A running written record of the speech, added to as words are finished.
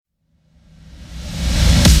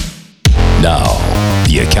Now,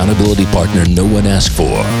 the accountability partner no one asked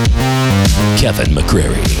for, Kevin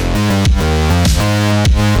McCrary.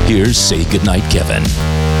 Here's Say Goodnight, Kevin.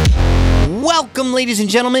 Welcome, ladies and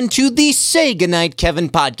gentlemen, to the Say Goodnight Kevin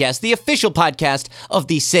podcast, the official podcast of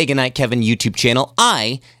the Say Goodnight Kevin YouTube channel.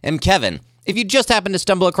 I am Kevin. If you just happen to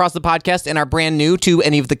stumble across the podcast and are brand new to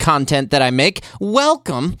any of the content that I make,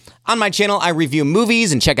 welcome. On my channel, I review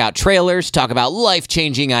movies and check out trailers, talk about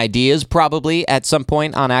life-changing ideas, probably at some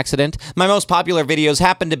point on accident. My most popular videos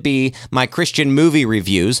happen to be my Christian movie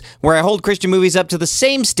reviews, where I hold Christian movies up to the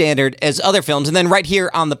same standard as other films. And then right here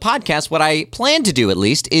on the podcast, what I plan to do at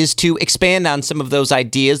least is to expand on some of those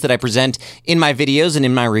ideas that I present in my videos and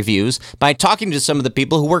in my reviews by talking to some of the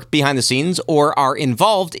people who work behind the scenes or are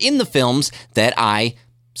involved in the films that I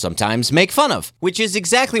sometimes make fun of, which is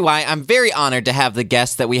exactly why I'm very honored to have the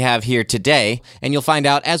guest that we have here today, and you'll find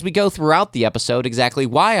out as we go throughout the episode exactly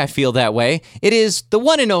why I feel that way. It is the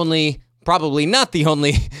one and only, probably not the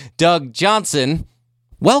only, Doug Johnson.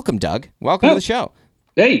 Welcome, Doug. Welcome to the show.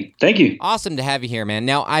 Hey, thank you. Awesome to have you here, man.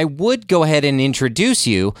 Now, I would go ahead and introduce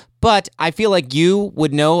you, but I feel like you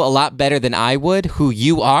would know a lot better than I would who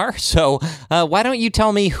you are, so why don't you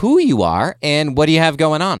tell me who you are and what do you have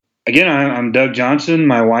going on? Again, I'm Doug Johnson.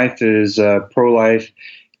 My wife is a pro-life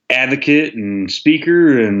advocate and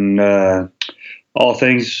speaker and all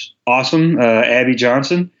things awesome, Abby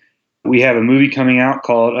Johnson. We have a movie coming out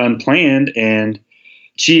called Unplanned, and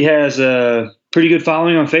she has a pretty good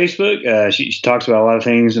following on Facebook. She talks about a lot of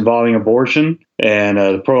things involving abortion and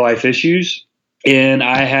the pro-life issues. And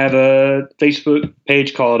I have a Facebook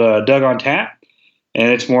page called Doug on Tap,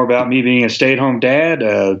 and it's more about me being a stay-at-home dad.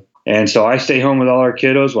 And so I stay home with all our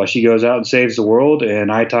kiddos while she goes out and saves the world.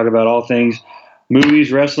 And I talk about all things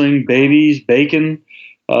movies, wrestling, babies, bacon,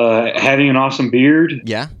 having an awesome beard.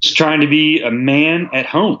 Yeah. Just trying to be a man at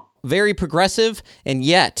home. Very progressive, and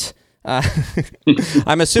yet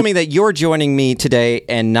I'm assuming that you're joining me today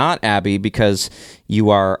and not Abby because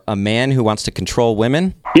you are a man who wants to control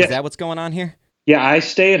women. Yeah. Is that what's going on here? Yeah, I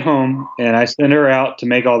stay at home and I send her out to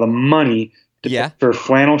make all the money for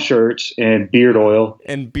flannel shirts and beard oil.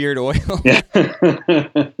 And beard oil. Yeah.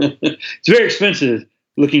 It's very expensive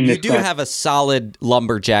looking. You do have a solid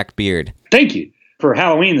lumberjack beard. Thank you. For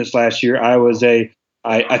Halloween this last year,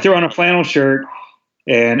 I threw on a flannel shirt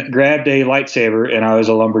and grabbed a lightsaber, and I was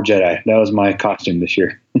a lumber Jedi. That was my costume this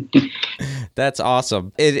year. That's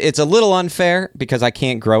awesome. It's a little unfair because I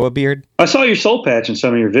can't grow a beard. I saw your soul patch in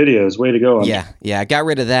some of your videos. Way to go. Yeah, I got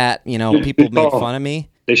rid of that. You know, people made fun of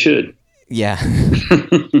me. They should. Yeah.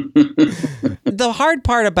 The hard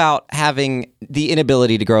part about having the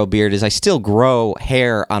inability to grow a beard is I still grow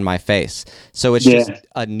hair on my face. So it's just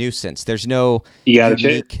a nuisance. There's no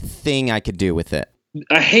unique thing I could do with it.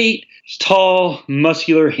 I hate tall,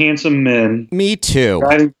 muscular, handsome men. Me too.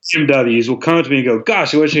 Driving BMWs will come up to me and go,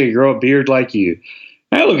 gosh, I wish I could grow a beard like you.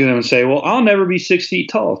 I look at them and say, well, I'll never be 6 feet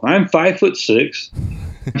tall. I'm 5'6".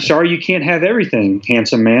 Sorry, you can't have everything,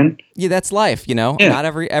 handsome man. Yeah, that's life, you know. Yeah. Not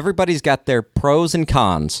everybody's got their pros and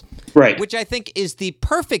cons. Right. Which I think is the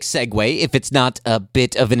perfect segue, if it's not a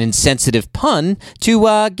bit of an insensitive pun,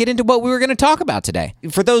 to get into what we were going to talk about today.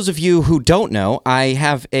 For those of you who don't know, I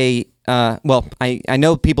have a I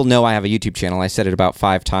know people know I have a YouTube channel. I said it about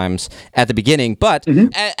 5 times at the beginning. But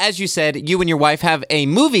as you said, you and your wife have a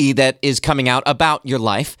movie that is coming out about your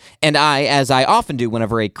life. And I, as I often do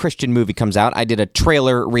whenever a Christian movie comes out, I did a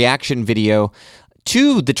trailer reaction video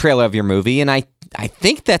to the trailer of your movie. And I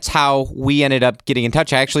think that's how we ended up getting in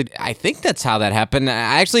touch. I think that's how that happened.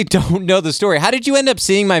 I actually don't know the story. How did you end up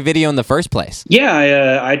seeing my video in the first place? Yeah,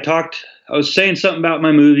 I was saying something about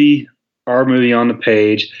my movie, our movie on the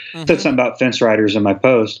page. Said something about fence riders in my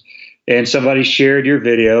post, and somebody shared your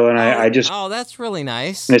video, and I just that's really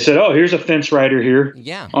nice. They said, oh, here's a fence rider here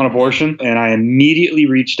on abortion, and I immediately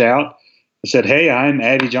reached out. I said, hey, I'm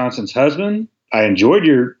Abby Johnson's husband. I enjoyed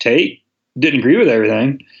your take. Didn't agree with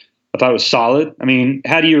everything. I thought it was solid. I mean,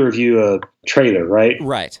 how do you review a trailer, right?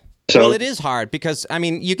 Right. Well, it is hard because, I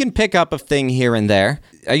mean, you can pick up a thing here and there.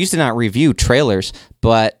 I used to not review trailers,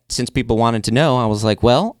 but since people wanted to know, I was like,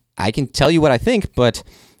 well, I can tell you what I think, but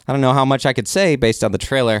I don't know how much I could say based on the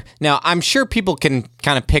trailer. Now, I'm sure people can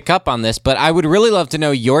kind of pick up on this, but I would really love to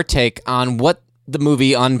know your take on what the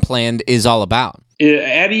movie Unplanned is all about.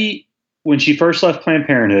 Abby, when she first left Planned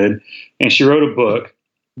Parenthood, and she wrote a book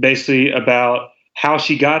basically about how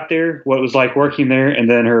she got there, what it was like working there, and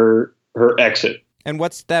then her exit. And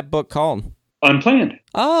what's that book called? Unplanned.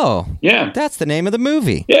 Oh. Yeah. That's the name of the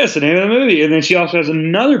movie. Yeah, it's the name of the movie. And then she also has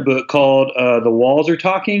another book called The Walls Are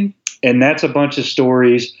Talking, and that's a bunch of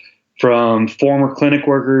stories from former clinic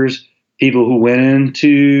workers, people who went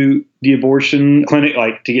into the abortion clinic,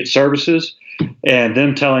 like to get services, and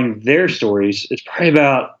them telling their stories. It's probably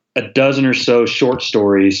about a dozen or so short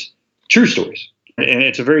stories, true stories. And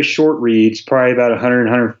it's a very short read. It's probably about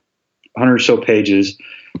 100 or so pages.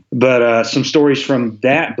 But some stories from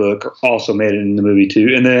that book also made it in the movie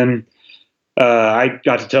too. And then I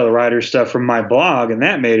got to tell the writer stuff from my blog, and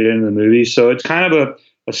that made it into the movie. So it's kind of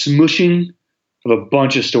a smushing of a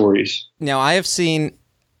bunch of stories. Now, I have seen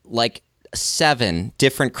like 7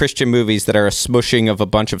 different Christian movies that are a smushing of a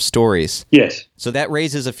bunch of stories. Yes. So that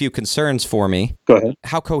raises a few concerns for me. Go ahead.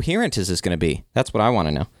 How coherent is this going to be? That's what I want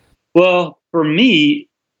to know. Well, for me,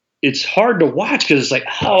 it's hard to watch because it's like,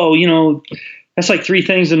 oh, you know, that's like 3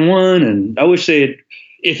 things in one. And I wish if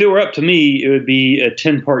it were up to me, it would be a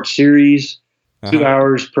 10-part series, 2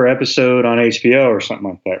 hours per episode on HBO or something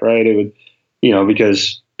like that, right? It would, you know,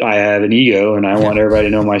 because I have an ego and I want everybody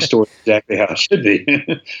to know my story exactly how it should be.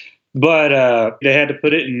 But they had to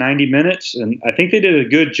put it in 90 minutes, and I think they did a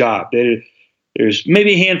good job. There's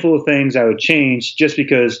maybe a handful of things I would change just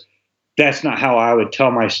because that's not how I would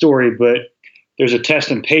tell my story, but there's a test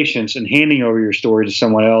in patience in handing over your story to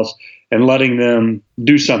someone else and letting them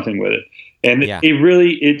do something with it. And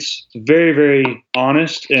it's very, very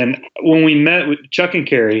honest. And when we met with Chuck and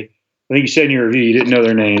Carrie, I think you said in your review, you didn't know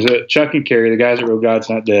their names. Chuck and Carrie, the guys that wrote God's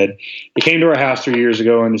Not Dead, they came to our house 3 years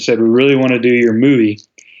ago and they said, we really want to do your movie.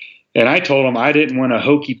 And I told them I didn't want a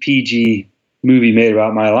hokey PG movie made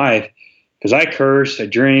about my life because I curse, I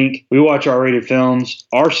drink, we watch R-rated films.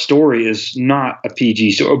 Our story is not a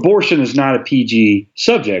PG. So abortion is not a PG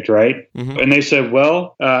subject, right? Mm-hmm. And they said,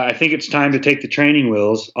 well, I think it's time to take the training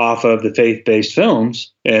wheels off of the faith-based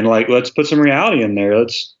films and let's put some reality in there.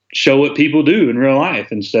 Let's show what people do in real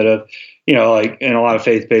life instead of, you know, like in a lot of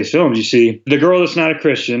faith-based films, you see the girl that's not a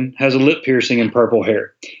Christian has a lip piercing and purple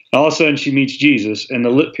hair. All of a sudden she meets Jesus and the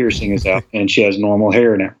lip piercing is out and she has normal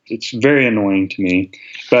hair now. It's very annoying to me.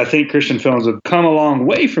 But I think Christian films have come a long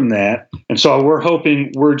way from that. And so we're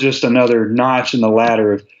hoping we're just another notch in the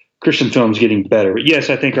ladder of Christian films getting better. But yes,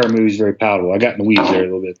 I think our movie's very palatable. I got in the weeds there a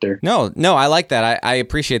little bit there. No, I like that. I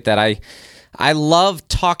appreciate that. I love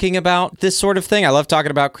talking about this sort of thing. I love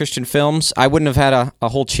talking about Christian films. I wouldn't have had a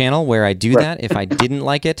whole channel where I do that if I didn't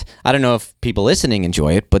like it. I don't know if people listening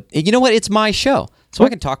enjoy it, but you know what? It's my show, so I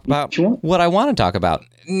can talk about what I want to talk about.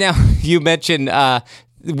 Now, you mentioned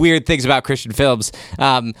weird things about Christian films.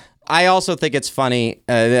 I also think it's funny,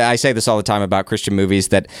 I say this all the time about Christian movies,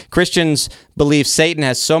 that Christians believe Satan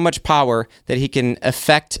has so much power that he can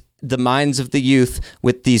affect the minds of the youth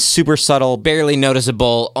with these super subtle, barely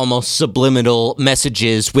noticeable, almost subliminal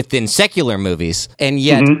messages within secular movies. And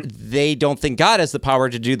yet they don't think God has the power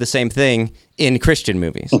to do the same thing in Christian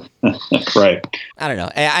movies. Right. I don't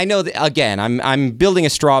know. I know that, again, I'm building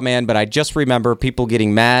a straw man, but I just remember people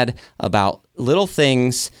getting mad about little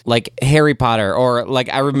things like Harry Potter, or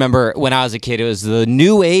like I remember when I was a kid, it was the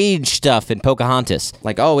New Age stuff in Pocahontas.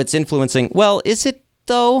 Like, oh, it's influencing. Well, is it?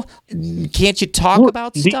 Though, can't you talk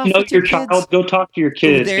about stuff? You know with your child. Go talk to your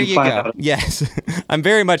kids. There you go. Out. Yes, I'm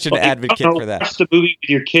very much an advocate for that. Watch the movie with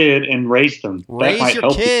your kid and raise them. Raise your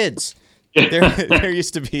kids. There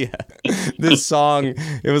used to be this song.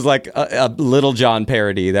 It was like a Little John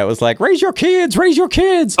parody that was like, "Raise your kids, raise your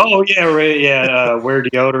kids." Oh yeah, wear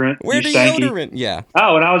deodorant. Wear deodorant. Yeah.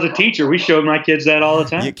 Oh, when I was a teacher, we showed my kids that all the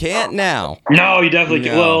time. You can't now. No, you definitely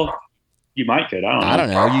can't. Well. You might could. I don't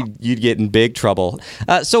know. You'd get in big trouble.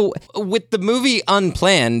 So with the movie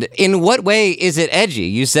Unplanned, in what way is it edgy?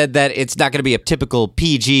 You said that it's not going to be a typical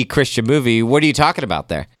PG Christian movie. What are you talking about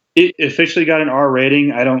there? It officially got an R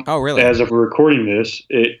rating. I don't. Oh, really? As of recording this,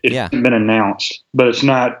 it hasn't been announced, but it's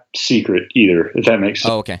not secret either. If that makes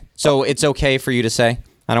sense. Oh, okay. So it's okay for you to say.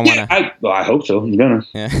 I don't want to. I hope so. I'm gonna.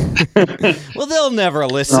 Yeah. Well, they'll never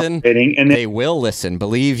listen. And they will listen.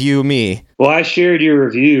 Believe you me. Well, I shared your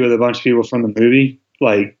review with a bunch of people from the movie,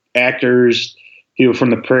 like actors, people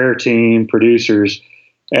from the prayer team, producers,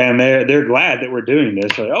 and they're glad that we're doing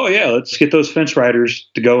this. Like, oh yeah, let's get those fence riders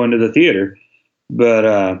to go into the theater.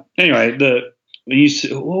 But anyway,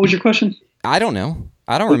 what was your question? I don't know.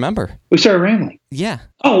 I don't remember. We started rambling. Yeah.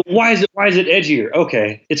 Oh, why is it edgier?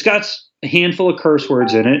 Okay, it's got a handful of curse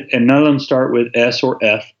words in it, and none of them start with S or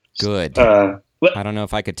F. Good. I don't know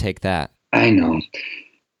if I could take that. I know.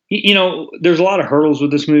 You know, there's a lot of hurdles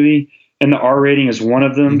with this movie, and the R rating is one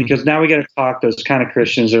of them, because now we got to talk those kind of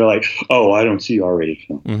Christians that are like, oh, I don't see R-rated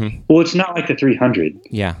film. Well, it's not like the 300.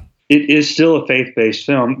 Yeah. It is still a faith-based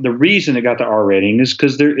film. The reason it got the R rating is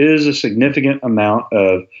because there is a significant amount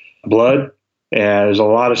of blood, and there's a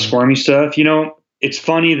lot of squirmy stuff. You know, it's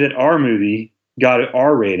funny that our movie got an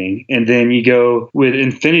R rating, and then you go with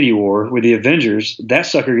Infinity War with the Avengers, that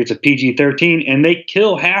sucker gets a PG-13, and they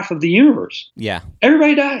kill half of the universe. Yeah.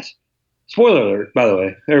 Everybody dies. Spoiler alert, by the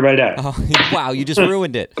way. Everybody dies. Oh, wow, you just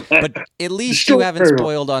ruined it. But at least you haven't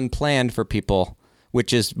spoiled Unplanned for people,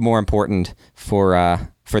 which is more important for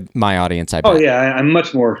my audience, I bet. Oh, yeah, I'm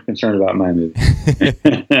much more concerned about my movie.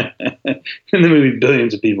 And the movie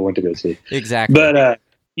billions of people went to go see. Exactly. But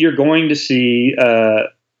you're going to see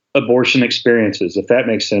abortion experiences, if that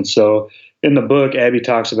makes sense. So in the book, Abby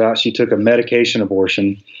talks about she took a medication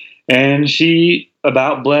abortion, and she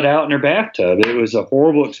about bled out in her bathtub. It was a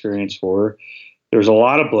horrible experience for her. There was a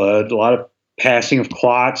lot of blood, a lot of passing of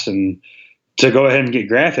clots, and to go ahead and get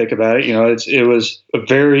graphic about it, it was a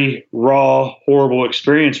very raw, horrible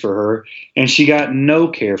experience for her, and she got no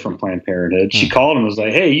care from Planned Parenthood. She called and was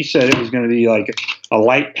like, "Hey, you said it was going to be like a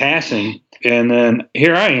light passing, and then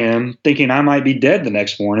here I am thinking I might be dead the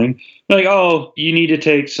next morning." They're like, "Oh, you need to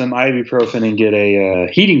take some ibuprofen and get a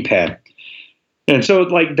heating pad." And so,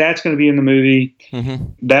 that's going to be in the movie.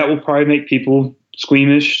 Mm-hmm. That will probably make people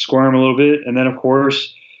squeamish, squirm a little bit, and then of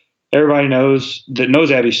course, everybody knows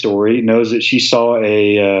Abby's story, knows that she saw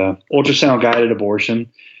a ultrasound guided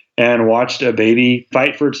abortion and watched a baby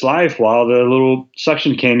fight for its life while the little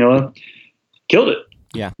suction cannula killed it.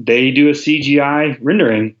 Yeah. They do a CGI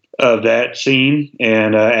rendering of that scene,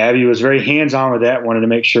 and Abby was very hands-on with that, wanted to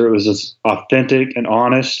make sure it was as authentic and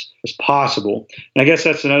honest as possible. And I guess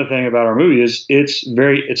that's another thing about our movie is it's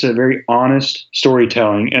a very honest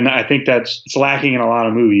storytelling, and I think it's lacking in a lot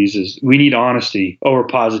of movies is we need honesty over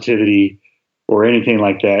positivity or anything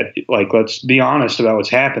like that. Like, let's be honest about what's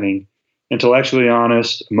happening, intellectually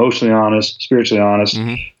honest, emotionally honest, spiritually honest,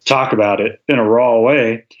 talk about it in a raw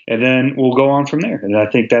way, and then we'll go on from there. And I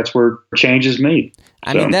think that's where change is made.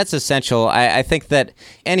 I mean, that's essential. I think that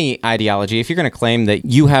any ideology, if you're going to claim that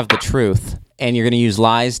you have the truth and you're going to use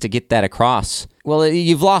lies to get that across, well,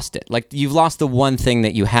 you've lost it. Like, you've lost the one thing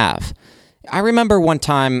that you have. I remember one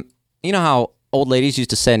time, you know how old ladies used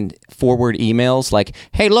to send forward emails like,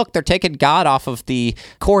 "Hey, look, they're taking God off of the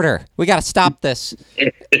quarter. We got to stop this."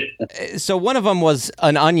 So one of them was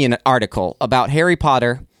an Onion article about Harry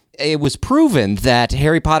Potter. It was proven that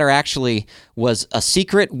Harry Potter actually was a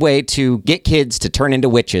secret way to get kids to turn into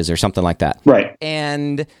witches or something like that. Right.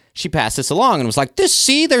 And she passed this along and was like,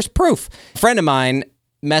 there's proof. A friend of mine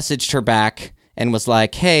messaged her back and was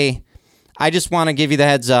like, "Hey, I just want to give you the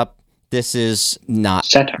heads up. This is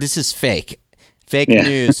fake. Fake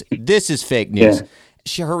news. This is fake news."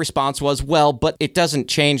 Yeah. Her response was, "Well, but it doesn't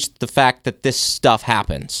change the fact that this stuff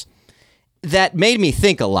happens." That made me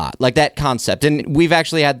think a lot, like that concept. And we've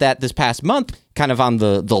actually had that this past month, kind of on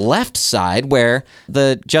the left side, where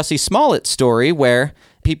the Jussie Smollett story, where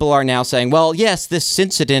people are now saying, well, yes, this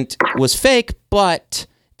incident was fake, but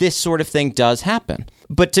this sort of thing does happen.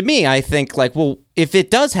 But to me, I think, well, if it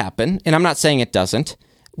does happen, and I'm not saying it doesn't,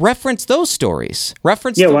 reference those stories.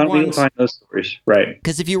 Reference the ones. Yeah, why don't we find those stories? Right.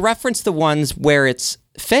 Because if you reference the ones where it's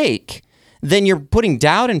fake, then you're putting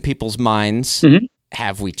doubt in people's minds. Mm-hmm.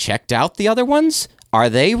 Have we checked out the other ones? Are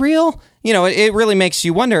they real? It really makes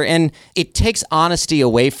you wonder, and it takes honesty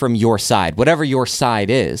away from your side, whatever your side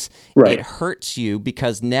is. Right. It hurts you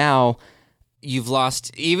because now you've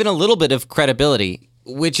lost even a little bit of credibility,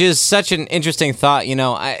 which is such an interesting thought.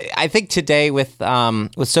 I think today with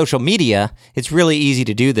social media, it's really easy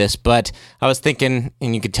to do this, but I was thinking,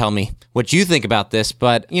 and you could tell me what you think about this,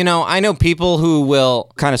 but, I know people who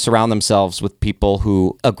will kind of surround themselves with people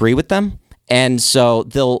who agree with them. And so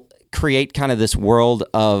they'll create kind of this world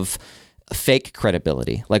of fake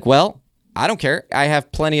credibility. Like, well, I don't care. I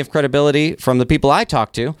have plenty of credibility from the people I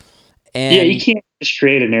talk to. And yeah, you can't just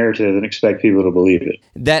create a narrative and expect people to believe it.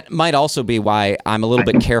 That might also be why I'm a little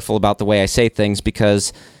bit careful about the way I say things,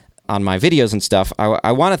 because on my videos and stuff,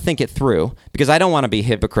 I want to think it through because I don't want to be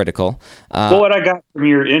hypocritical. Well, what I got from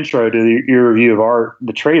your intro to your review of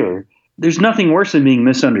the trailer, there's nothing worse than being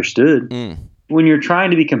misunderstood. When you're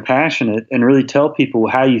trying to be compassionate and really tell people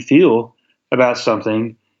how you feel about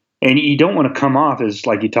something, and you don't want to come off as,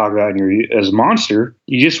 like you talk about as a monster,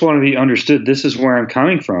 you just want to be understood. This is where I'm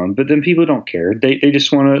coming from. But then people don't care. They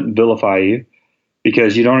just want to vilify you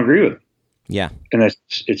because you don't agree with them. Yeah. And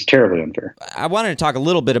it's terribly unfair. I wanted to talk a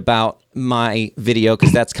little bit about my video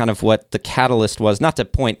because that's kind of what the catalyst was. Not to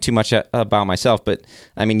point too much about myself, but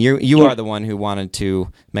I mean, you are the one who wanted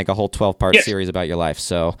to make a whole 12-part series about your life.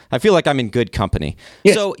 So I feel like I'm in good company.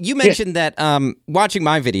 Yes. So you mentioned that watching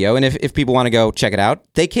my video, and if people want to go check it out,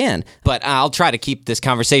 they can. But I'll try to keep this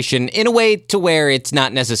conversation in a way to where it's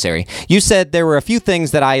not necessary. You said there were a few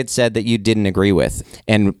things that I had said that you didn't agree with.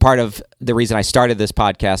 And part of The reason I started this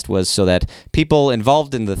podcast was so that people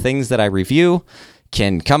involved in the things that I review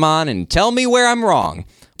can come on and tell me where I'm wrong.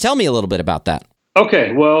 Tell me a little bit about that.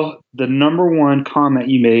 Okay, well, the number one comment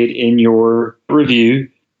you made in your review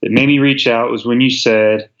that made me reach out was when you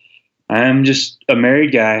said, I'm just a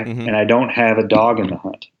married guy and I don't have a dog in the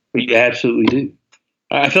hunt. But you absolutely do.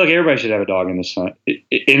 I feel like everybody should have a dog in this hunt. And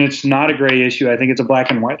it's not a gray issue. I think it's a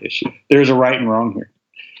black and white issue. There's a right and wrong here.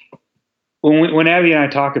 When Abby and I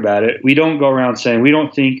talk about it, we don't go around saying we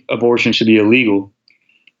don't think abortion should be illegal.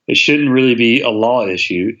 It shouldn't really be a law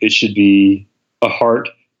issue. It should be a heart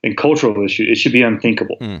and cultural issue. It should be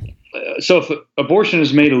unthinkable. So if abortion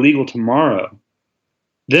is made illegal tomorrow,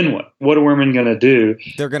 then what? What are women going to do?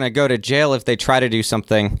 They're going to go to jail if they try to do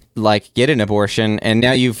something like get an abortion, and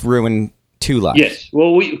now you've ruined 2 lives. Yes.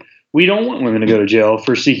 Well, we don't want women to go to jail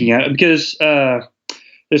for seeking out, because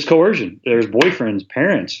there's coercion. There's boyfriends,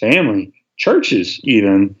 parents, family, churches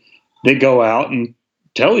even that go out and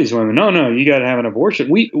tell these women, no, you got to have an abortion.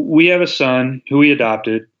 We have a son who we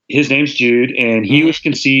adopted. His name's Jude, and he was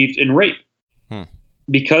conceived in rape.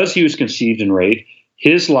 Because he was conceived in rape,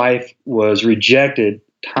 his life was rejected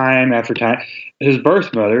time after time. His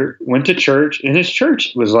birth mother went to church, and his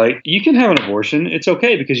church was like, you can have an abortion. It's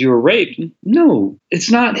okay because you were raped. No,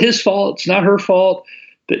 it's not his fault. It's not her fault.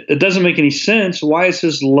 It doesn't make any sense. Why is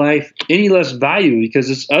his life any less valuable? Because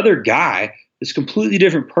this other guy, this completely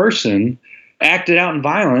different person, acted out in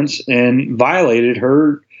violence and violated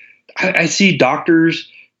her. I see doctors,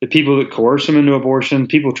 the people that coerce them into abortion,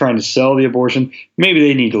 people trying to sell the abortion. Maybe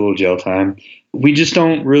they need a little jail time. We just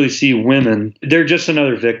don't really see women. They're just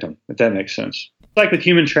another victim, if that makes sense. It's like with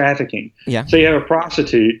human trafficking. Yeah. So you have a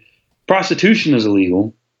prostitute. Prostitution is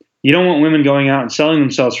illegal. You don't want women going out and selling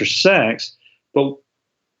themselves for sex, but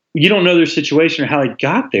you don't know their situation or how they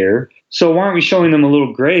got there. So why aren't we showing them a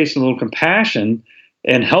little grace, a little compassion,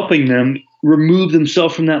 and helping them remove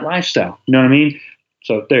themselves from that lifestyle? You know what I mean?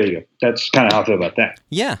 So there you go. That's kind of how I feel about that.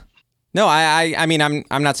 Yeah. No, I mean,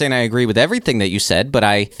 I'm not saying I agree with everything that you said, but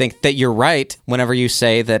I think that you're right whenever you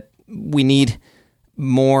say that we need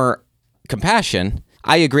more compassion.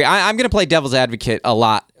 I agree. I'm going to play devil's advocate a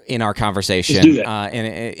lot in our conversation, Let's do that.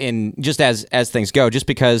 in just as things go, just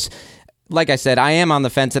because, like I said, I am on the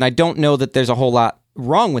fence, and I don't know that there's a whole lot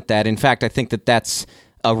wrong with that. In fact, I think that that's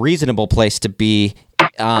a reasonable place to be.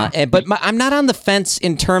 But I'm not on the fence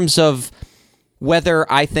in terms of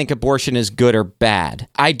whether I think abortion is good or bad.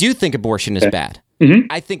 I do think abortion is bad.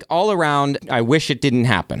 I think all around, I wish it didn't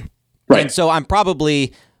happen. Right. And so I'm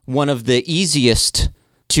probably one of the easiest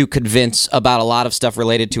to convince about a lot of stuff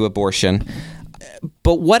related to abortion.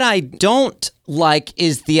 But what I don't like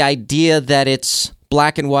is the idea that it's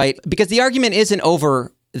black and white, because the argument isn't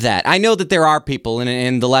over that. I know that there are people,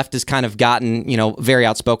 and the left has kind of gotten, very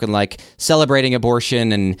outspoken, like celebrating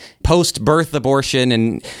abortion and post-birth abortion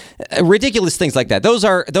and ridiculous things like that. Those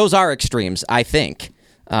are extremes, I think,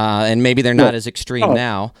 and maybe they're not as extreme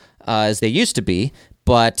now as they used to be,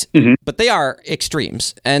 but they are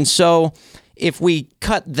extremes. And so if we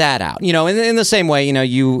cut that out, in the same way,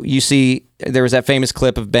 you see there was that famous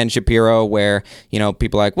clip of Ben Shapiro where,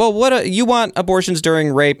 people are like, well, you want abortions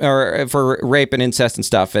during rape or for rape and incest and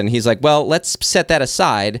stuff. And he's like, well, let's set that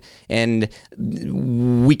aside and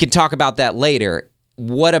we can talk about that later.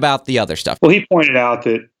 What about the other stuff? Well, he pointed out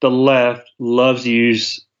that the left loves to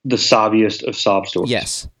use the sobbiest of sob stories.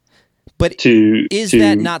 Yes. But is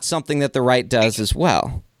that not something that the right does as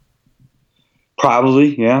well?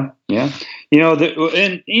 Probably, yeah. Since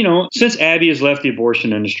Abby has left the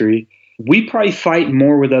abortion industry, we probably fight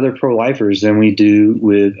more with other pro-lifers than we do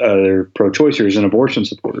with other pro-choicers and abortion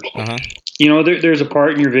supporters. There's a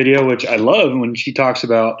part in your video which I love when she talks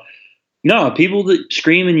about people that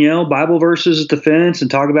scream and yell Bible verses at the fence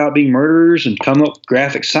and talk about being murderers and come up with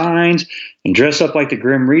graphic signs and dress up like the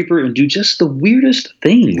Grim Reaper and do just the weirdest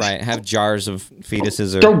things. Right, have jars of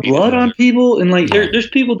fetuses or throw blood on people, and there's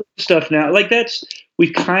people doing stuff now.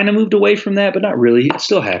 We've kind of moved away from that, but not really. It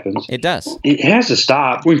still happens. It does. It has to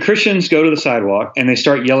stop. When Christians go to the sidewalk and they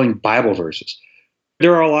start yelling Bible verses,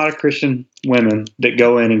 there are a lot of Christian women that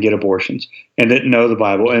go in and get abortions and that know the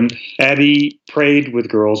Bible. And Abby prayed with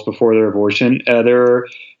girls before their abortion. There are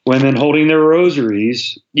women holding their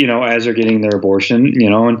rosaries, as they're getting their abortion,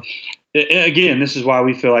 And again, this is why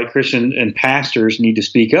we feel like Christian and pastors need to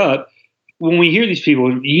speak up. When we hear these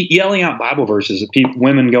people yelling out Bible verses at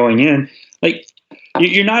women going in,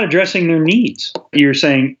 you're not addressing their needs. You're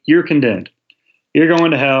saying you're condemned. You're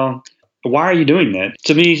going to hell. Why are you doing that?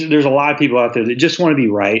 To me, there's a lot of people out there that just want to be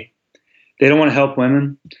right. They don't want to help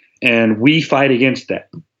women, and we fight against that.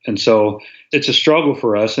 And so it's a struggle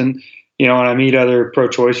for us. And, when I meet other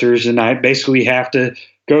pro-choicers, and I basically have to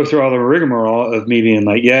go through all the rigmarole of me being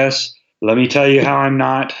like, yes, let me tell you how I'm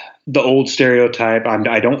not the old stereotype.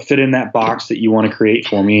 I don't fit in that box that you want to create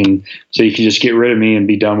for me, and so you can just get rid of me and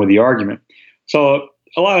be done with the argument. So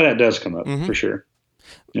a lot of that does come up for sure.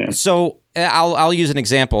 Yeah. So I'll use an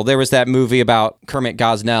example. There was that movie about Kermit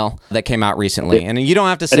Gosnell that came out recently, and you don't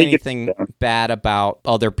have to say anything bad about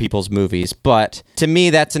other people's movies, but to me,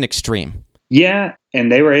 that's an extreme. Yeah,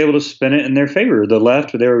 and they were able to spin it in their favor. The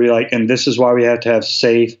left, they would be like, and this is why we have to have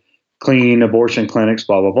safe, clean abortion clinics,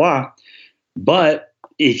 blah, blah, blah. But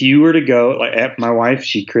if you were to go, like at my wife,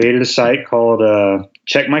 she created a site called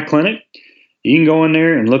Check My Clinic. You can go in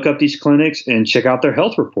there and look up these clinics and check out their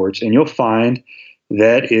health reports, and you'll find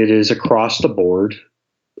that it is across the board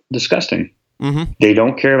disgusting. Mm-hmm. They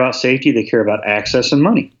don't care about safety. They care about access and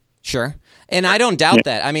money. Sure. And I don't doubt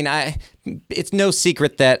that. I mean, it's no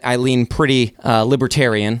secret that I lean pretty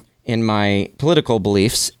libertarian in my political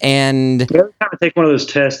beliefs. And every time I take one of those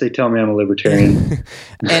tests, they tell me I'm a libertarian.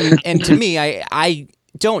 and to me, I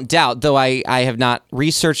don't doubt, though I have not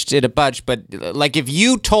researched it a bunch, but like if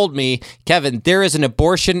you told me, Kevin, there is an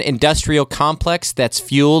abortion industrial complex that's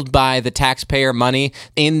fueled by the taxpayer money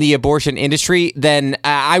in the abortion industry, then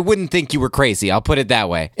I wouldn't think you were crazy. I'll put it that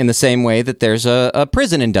way. In the same way that there's a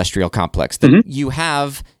prison industrial complex, that you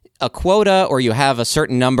have a quota or you have a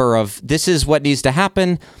certain number of this is what needs to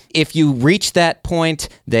happen. If you reach that point,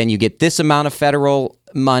 then you get this amount of federal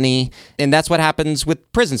money. And that's what happens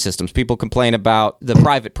with prison systems. People complain about the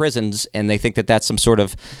private prisons and they think that that's some sort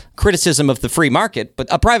of criticism of the free market. But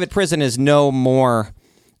a private prison is no more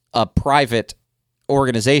a private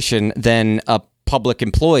organization than a public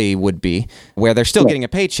employee would be, where they're still getting a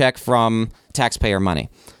paycheck from taxpayer money.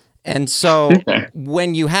 And so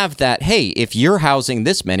when you have that, hey, if you're housing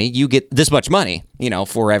this many, you get this much money,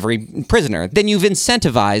 for every prisoner, then you've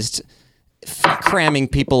incentivized cramming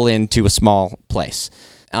people into a small place.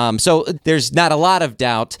 So there's not a lot of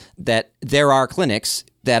doubt that there are clinics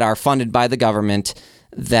that are funded by the government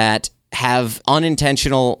that have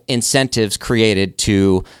unintentional incentives created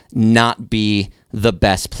to not be the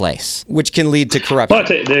best place, which can lead to corruption. Well,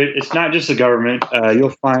 it's not just the government.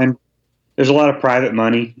 You'll find there's a lot of private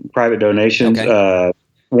money, private donations. Okay.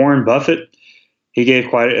 Warren Buffett, he gave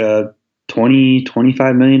quite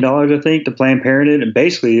 $25 million, I think, to Planned Parenthood. And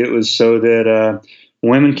basically it was so that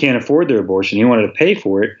women can't afford their abortion. He wanted to pay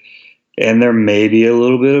for it. And there may be a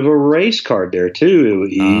little bit of a race card there, too.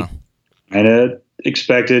 He kind of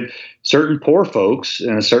expected certain poor folks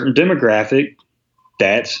in a certain demographic.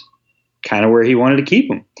 That's kind of where he wanted to keep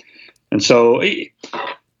them. And so...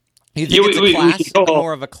 You think it's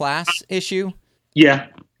more of a class issue? Yeah,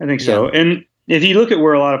 I think so. And if you look at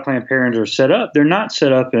where a lot of Planned Parenthoods are set up, they're not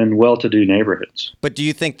set up in well-to-do neighborhoods. But do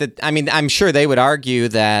you think that, I'm sure they would argue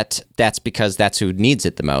that that's because that's who needs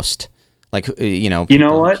it the most. Like, you know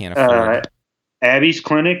what? Can't afford it. Abby's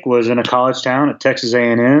clinic was in a college town at Texas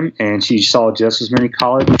A&M, and she saw just as many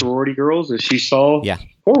college sorority girls as she saw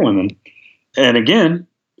poor women. And again,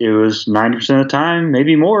 it was 90% of the time,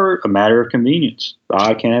 maybe more, a matter of convenience.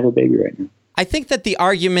 I can't have a baby right now. I think that the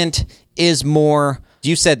argument is more,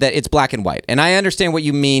 you said that it's black and white. And I understand what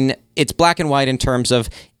you mean. It's black and white in terms of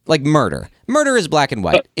like murder. Murder is black and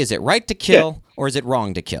white. Is it right to kill or is it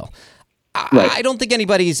wrong to kill? Right. I don't think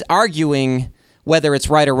anybody's arguing whether it's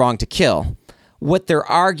right or wrong to kill. What they're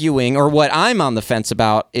arguing, or what I'm on the fence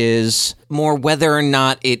about, is more whether or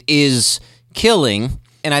not it is killing.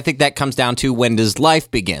 And I think that comes down to, when does life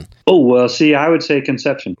begin? Oh, well, see, I would say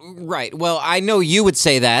conception. Right. Well, I know you would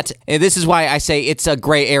say that. And this is why I say it's a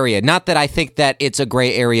gray area. Not that I think that it's a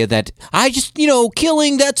gray area that I just,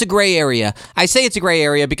 killing, that's a gray area. I say it's a gray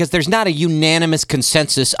area because there's not a unanimous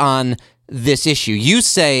consensus on this issue. You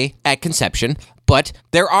say at conception, but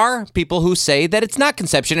there are people who say that it's not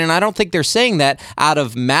conception, and I don't think they're saying that out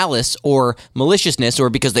of malice or maliciousness or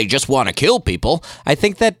because they just want to kill people. I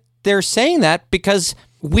think that they're saying that because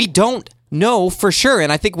we don't know for sure,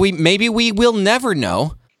 and I think we will never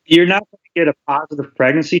know. You're not going to get a positive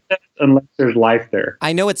pregnancy test unless there's life there.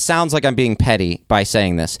 I know it sounds like I'm being petty by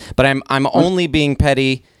saying this, but I'm only being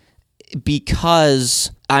petty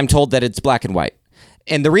because I'm told that it's black and white.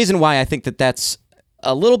 And the reason why I think that that's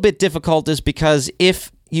a little bit difficult is because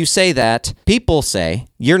if you say that, people say,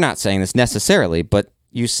 you're not saying this necessarily, but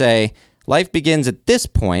you say life begins at this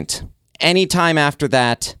point, any time after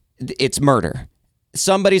that, it's murder.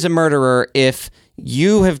 Somebody's a murderer if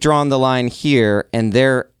you have drawn the line here and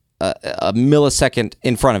they're a millisecond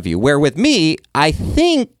in front of you. Where with me, I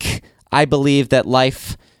believe that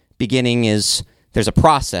life beginning there's a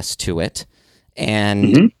process to it.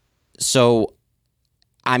 And so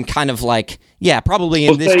I'm kind of like, yeah, probably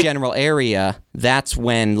in this general area, that's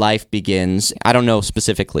when life begins. I don't know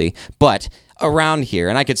specifically, but around here.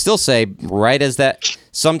 And I could still say right as that,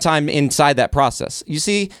 sometime inside that process. You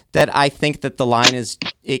see that I think that the line is,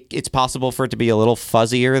 it's possible for it to be a little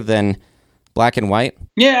fuzzier than black and white?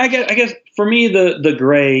 Yeah, I guess for me, the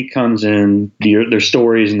gray comes in their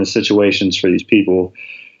stories and the situations for these people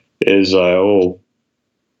is,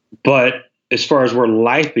 but as far as where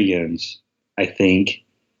life begins, I think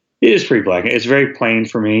it is pretty black. It's very plain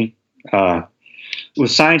for me.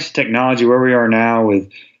 With science and technology, where we are now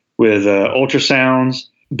with ultrasounds,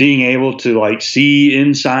 being able to like see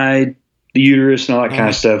inside the uterus and all that kind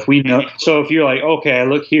of stuff, we know. So if you're like, okay, I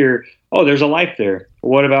look here, oh, there's a life there.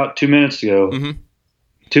 What about 2 minutes ago?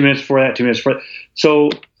 2 minutes before that, 2 minutes before that. So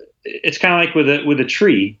it's kind of like with a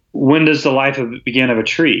tree. When does the life begin of a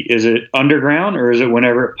tree? Is it underground or is it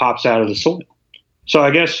whenever it pops out of the soil? So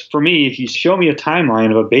I guess for me, if you show me a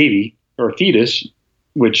timeline of a baby or a fetus,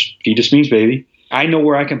 which fetus means baby, I know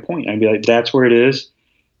where I can point. I'd be like, that's where it is.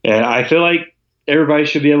 And I feel like everybody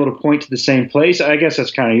should be able to point to the same place. I guess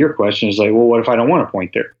that's kind of your question is like, well, what if I don't want to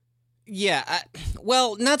point there? Yeah,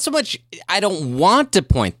 well, not so much I don't want to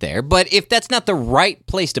point there, but if that's not the right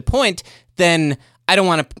place to point, then I don't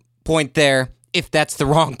want to point there if that's the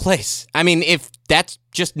wrong place. I mean, if that's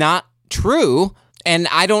just not true, and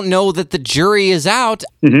I don't know that the jury is out,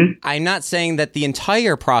 I'm not saying that the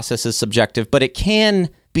entire process is subjective, but it can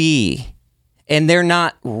be, and they're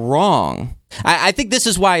not wrong. I think this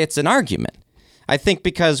is why it's an argument. I think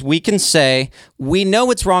because we can say, we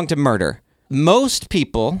know it's wrong to murder. Most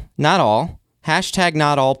people, not all, hashtag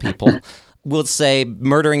not all people, will say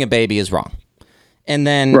murdering a baby is wrong. And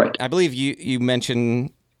then I believe you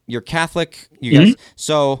mentioned you're Catholic, you guys.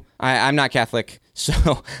 So I'm not Catholic.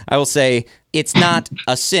 So I will say it's not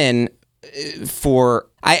a sin for...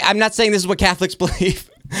 I'm not saying this is what Catholics believe.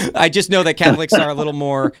 I just know that Catholics are a little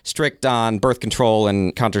more strict on birth control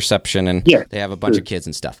and contraception, and they have a bunch of kids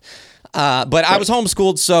and stuff. But I was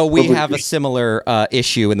homeschooled, so we have a similar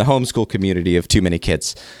issue in the homeschool community of too many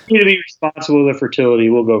kids. You need to be responsible with fertility.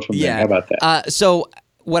 We'll go from there. How about that? So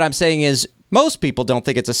what I'm saying is most people don't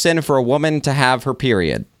think it's a sin for a woman to have her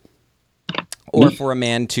period or for a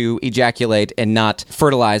man to ejaculate and not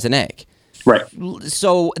fertilize an egg. Right.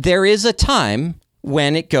 So there is a time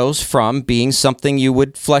when it goes from being something you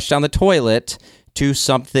would flush down the toilet to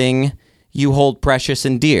something you hold precious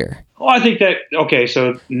and dear. Well, I think that, okay,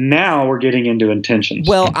 so now we're getting into intentions.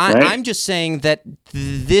 Well, I'm just saying that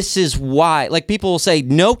this is why, like people will say,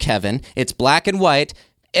 no, Kevin, it's black and white.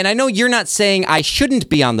 And I know you're not saying I shouldn't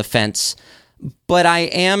be on the fence, but I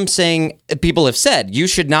am saying people have said you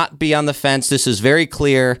should not be on the fence. This is very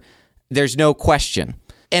clear. There's no question.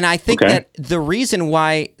 And I think that the reason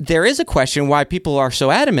why there is a question, why people are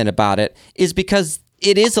so adamant about it, is because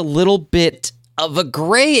it is a little bit of a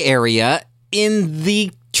gray area in the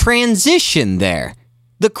transition there.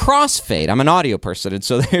 The crossfade. I'm an audio person, and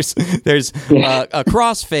so there's a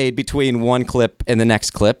crossfade between one clip and the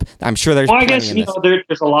next clip. I'm sure there's. Well, I guess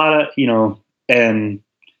there's a lot of and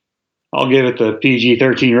I'll give it the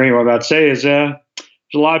PG-13 rating. What I'm about to say is there's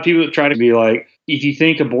a lot of people that try to be like, if you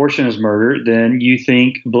think abortion is murder, then you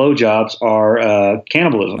think blowjobs are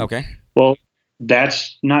cannibalism. Okay. Well,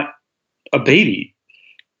 that's not a baby.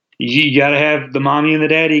 You got to have the mommy and the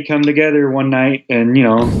daddy come together one night and,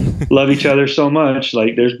 love each other so much.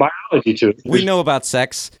 Like, there's biology to it. We know about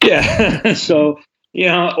sex. Yeah. So,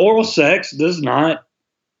 oral sex does not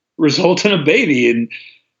result in a baby. And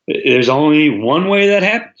there's only one way that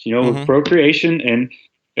happens, with procreation. And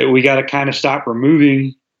we got to kind of stop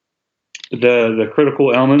removing the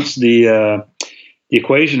critical elements, the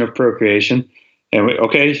equation of procreation. And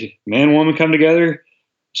man and woman come together,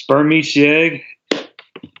 sperm meets the egg.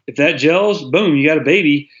 If that gels, boom, you got a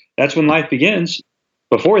baby. That's when life begins.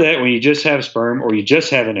 Before that, when you just have sperm or you just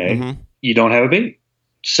have an egg, you don't have a baby.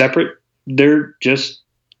 Separate, they're just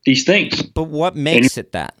these things. But what makes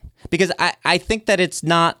it that? Because I think that it's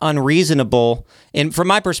not unreasonable. And from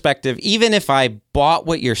my perspective, even if I bought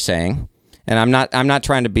what you're saying, and I'm not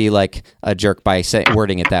trying to be like a jerk by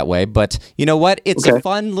wording it that way, but you know what? It's a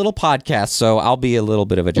fun little podcast, so I'll be a little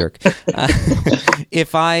bit of a jerk.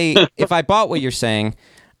 If I bought what you're saying,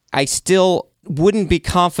 I still wouldn't be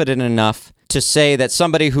confident enough to say that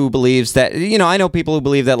somebody who believes that, I know people who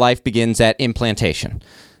believe that life begins at implantation.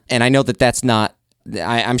 And I know that that's not,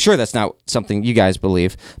 I'm sure that's not something you guys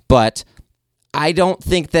believe, but I don't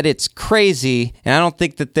think that it's crazy, and I don't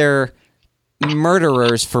think that they're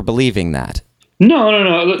murderers for believing that.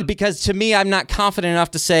 No. Because to me, I'm not confident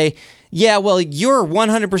enough to say, Yeah, well, you're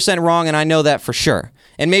 100% wrong, and I know that for sure.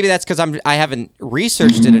 And maybe that's because I haven't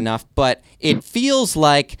researched it enough, but it feels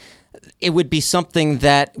like it would be something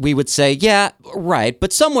that we would say, yeah, right,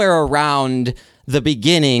 but somewhere around the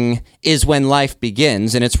beginning is when life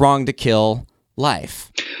begins, and it's wrong to kill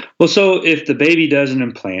life. Well, so if the baby doesn't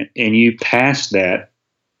implant and you pass that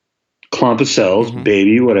clump of cells,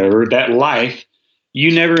 baby, whatever, that life,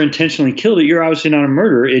 you never intentionally killed it. You're obviously not a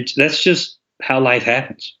murderer. That's just how life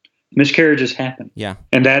happens. Miscarriages happen. Yeah.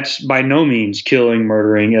 And that's by no means killing,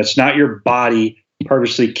 murdering. It's not your body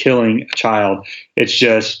purposely killing a child. It's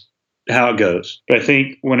just how it goes. But I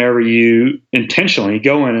think whenever you intentionally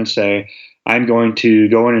go in and say, I'm going to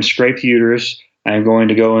go in and scrape the uterus, I'm going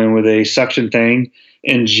to go in with a suction thing,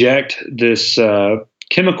 inject this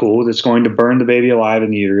chemical that's going to burn the baby alive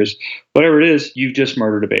in the uterus, whatever it is, you've just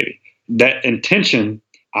murdered a baby. That intention,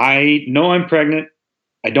 I know I'm pregnant.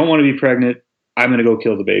 I don't want to be pregnant. I'm going to go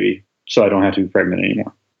kill the baby so I don't have to be pregnant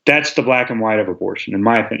anymore. That's the black and white of abortion, in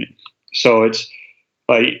my opinion. So it's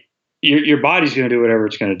like your body's going to do whatever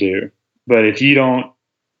it's going to do. But if you don't,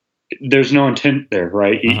 there's no intent there,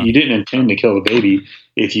 right? You didn't intend to kill the baby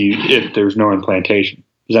if there's no implantation.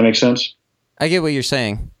 Does that make sense? I get what you're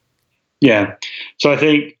saying. Yeah. So I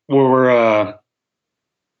think where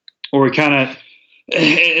we kind of,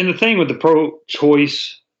 and the thing with the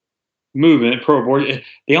pro-choice movement, pro-abortion,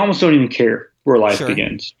 they almost don't even care where life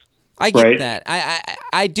begins. I get that.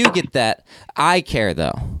 I do get that. I care,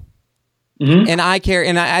 though. And I care.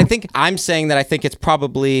 And I think I'm saying that I think it's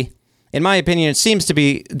probably, in my opinion, it seems to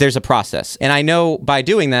be there's a process. And I know by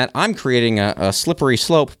doing that, I'm creating a slippery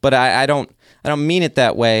slope, but I don't mean it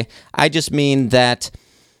that way. I just mean that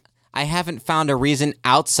I haven't found a reason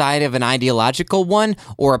outside of an ideological one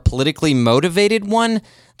or a politically motivated one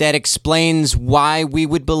that explains why we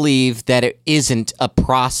would believe that it isn't a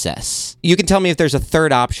process. You can tell me if there's a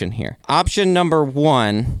third option here. Option number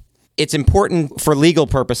one, it's important for legal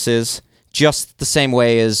purposes just the same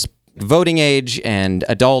way as voting age and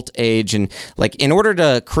adult age. And like in order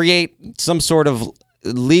to create some sort of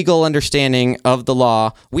legal understanding of the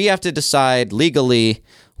law, we have to decide legally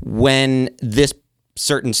when this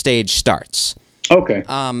certain stage starts. Okay.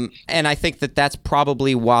 And I think that that's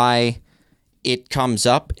probably why it comes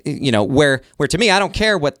up, where to me, I don't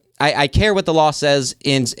care what I care what the law says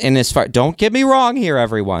in as far, don't get me wrong here,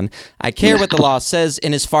 everyone. I care what the law says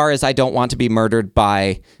in as far as I don't want to be murdered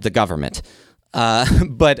by the government.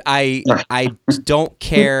 But I don't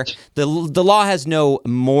care. The law has no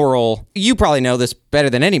moral. You probably know this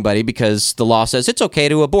better than anybody because the law says it's okay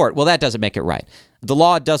to abort. Well, that doesn't make it right. The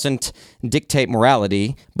law doesn't dictate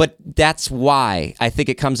morality, but that's why I think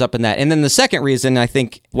it comes up in that. And then the second reason I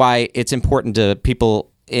think why it's important to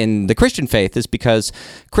people in the Christian faith is because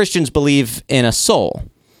Christians believe in a soul.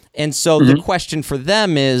 And so the question for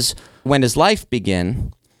them is, when does life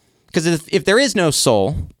begin? Because if there is no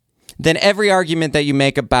soul, then every argument that you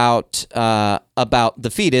make about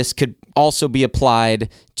the fetus could also be applied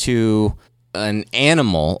to an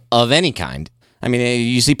animal of any kind. I mean,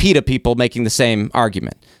 you see PETA people making the same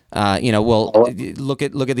argument. Look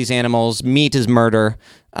at these animals. Meat is murder.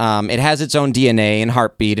 It has its own DNA and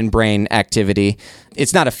heartbeat and brain activity.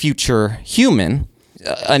 It's not a future human.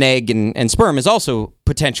 An egg and sperm is also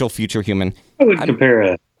potential future human. I would compare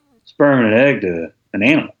a sperm and an egg to an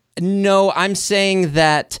animal. No, I'm saying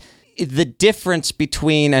that the difference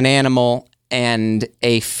between an animal and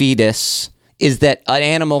a fetus is that an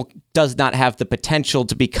animal does not have the potential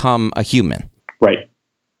to become a human. Right.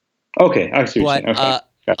 Okay, I see what you're saying.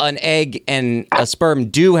 Okay. An egg and a sperm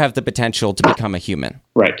do have the potential to become a human.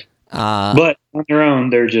 Right. But on their own,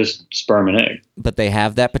 they're just sperm and egg. But they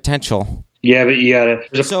have that potential. Yeah, but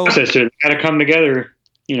there's a process to it. They gotta come together,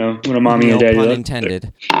 when a mommy and daddy. No pun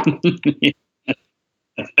intended.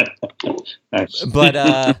 Nice.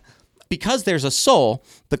 But because there's a soul,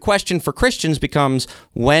 the question for Christians becomes,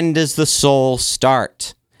 when does the soul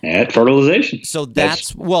start? At fertilization. So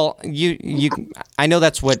you I know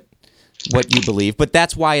that's what you believe, but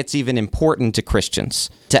that's why it's even important to Christians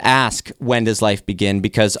to ask, when does life begin?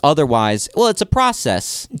 Because otherwise, it's a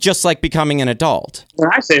process, just like becoming an adult. When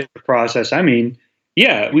I say a process, I mean,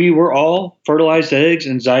 we were all fertilized eggs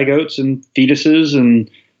and zygotes and fetuses and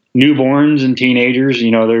newborns and teenagers.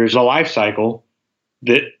 There's a life cycle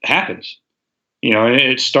that happens, and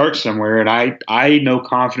it starts somewhere. And I know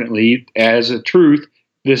confidently as a truth,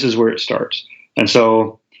 this is where it starts. And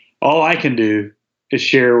so all I can do is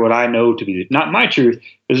share what I know to be not my truth.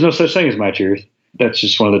 There's no such thing as my truth. That's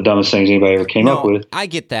just one of the dumbest things anybody ever came up with. I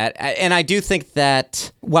get that. And I do think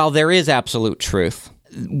that while there is absolute truth,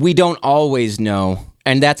 we don't always know.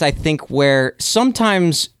 And that's, I think, where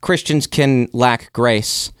sometimes Christians can lack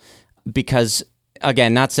grace. because,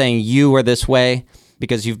 again, not saying you are this way,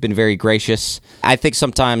 because you've been very gracious. I think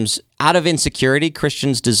sometimes out of insecurity,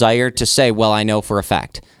 Christians desire to say, well, I know for a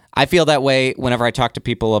fact. I feel that way whenever I talk to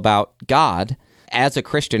people about God. As a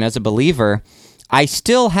Christian, as a believer, I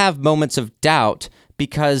still have moments of doubt,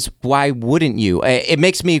 because why wouldn't you? It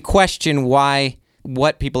makes me question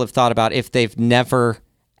what people have thought about if they've never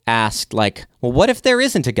asked, like, well, what if there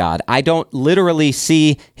isn't a God? I don't literally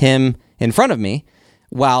see him in front of me.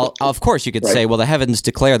 Well, of course, you could say, well, the heavens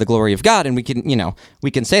declare the glory of God, and we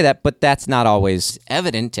can say that, but that's not always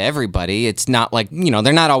evident to everybody. It's not like,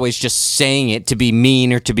 they're not always just saying it to be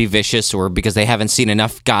mean or to be vicious or because they haven't seen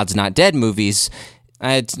enough God's Not Dead movies.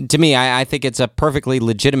 To me, I think it's a perfectly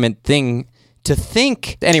legitimate thing to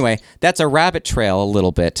think. Anyway, that's a rabbit trail a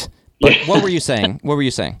little bit. But what were you saying?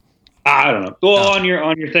 I don't know. Well, on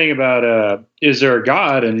your thing about is there a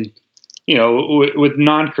God, and with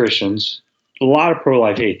non-Christians, a lot of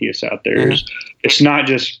pro-life atheists out there. Mm-hmm. It's not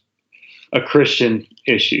just a Christian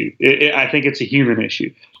issue. I think it's a human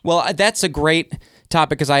issue. Well, that's a great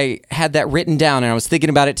topic, because I had that written down and I was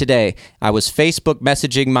thinking about it today. I was Facebook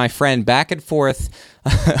messaging my friend back and forth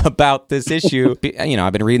about this issue.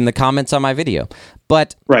 I've been reading the comments on my video,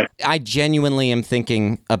 but I genuinely am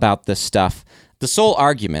thinking about this stuff. The soul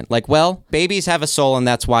argument, like, well, babies have a soul and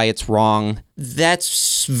that's why it's wrong.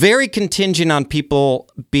 That's very contingent on people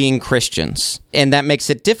being Christians. And that makes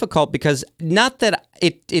it difficult, because not that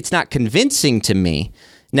it's not convincing to me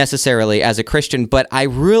necessarily as a Christian, but I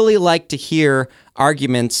really like to hear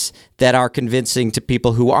arguments that are convincing to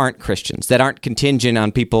people who aren't Christians, that aren't contingent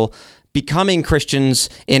on people becoming Christians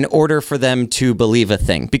in order for them to believe a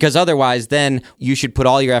thing. Because otherwise, then you should put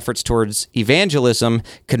all your efforts towards evangelism,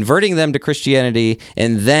 converting them to Christianity,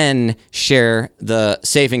 and then share the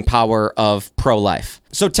saving power of pro-life.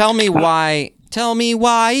 So tell me why.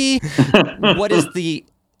 What is the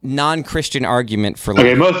non-Christian argument for life?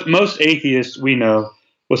 Okay, most atheists we know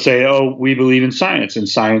will say, oh, we believe in science, and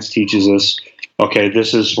science teaches us, okay,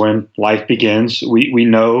 this is when life begins. We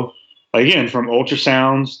know, again, from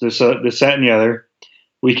ultrasounds, this, that, and the other,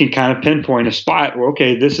 we can kind of pinpoint a spot where,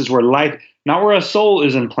 okay, this is where life, not where a soul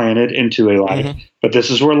is implanted into a life, but this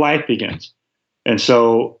is where life begins. And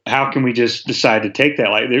so how can we just decide to take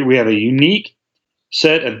that life? We have a unique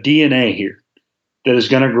set of DNA here that is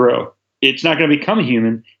going to grow. It's not going to become a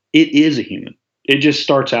human. It is a human. It just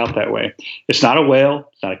starts out that way. It's not a whale.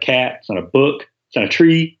 It's not a cat. It's not a book. It's not a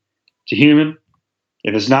tree. It's a human.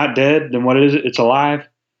 If it's not dead, then what is it? It's alive.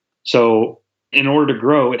 So in order to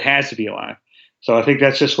grow, it has to be alive. So I think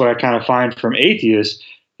that's just what I kind of find from atheists,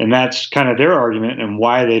 and that's kind of their argument and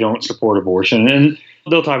why they don't support abortion. And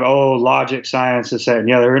they'll talk about, logic, science, this, that, and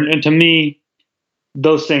the other. And to me,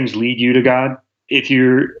 those things lead you to God. If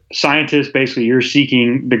you're a scientist, basically you're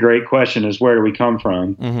seeking the great question is, where do we come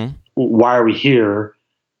from? Mm-hmm. Why are we here?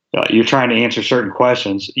 You're trying to answer certain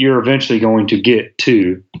questions. You're eventually going to get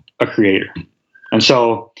to a creator. And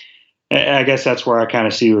so I guess that's where I kind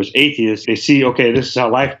of see as atheists. They see, okay, this is how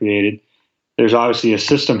life created. There's obviously a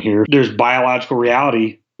system here. There's biological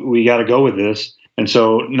reality. We got to go with this. And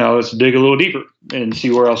so now let's dig a little deeper and see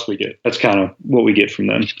where else we get. That's kind of what we get from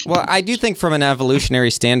them. Well, I do think from an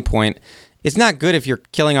evolutionary standpoint, it's not good if you're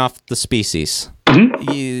killing off the species.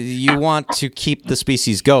 Mm-hmm. You want to keep the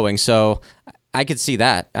species going. So I could see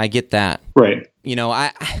that. I get that. Right.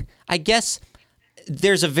 I guess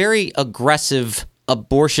there's a very aggressive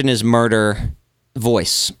abortion is murder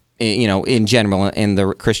voice, in general, in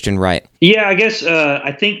the Christian right. Yeah, I guess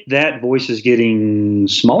I think that voice is getting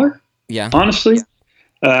smaller. Yeah. Honestly,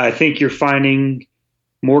 I think you're finding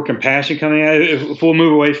more compassion coming out. If we'll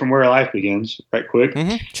move away from where life begins, right quick.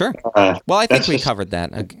 Mm-hmm. Sure. Well, I think we covered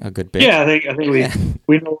that a good bit. Yeah, I think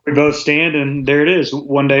we know where we both stand, and there it is.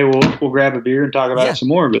 One day we'll grab a beer and talk about it some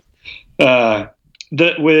more. But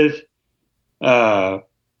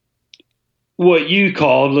what you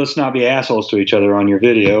called, let's not be assholes to each other on your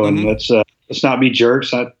video, and let's not be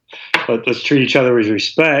jerks. Let's treat each other with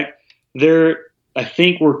respect. I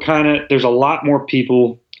think there's a lot more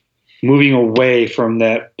people moving away from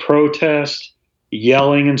that protest,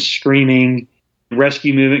 yelling and screaming,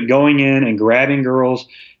 rescue movement, going in and grabbing girls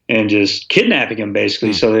and just kidnapping them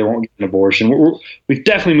basically so they won't get an abortion. We've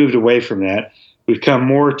definitely moved away from that. We've come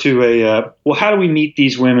more to how do we meet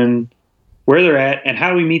these women where they're at, and how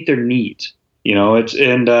do we meet their needs? I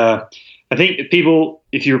think people,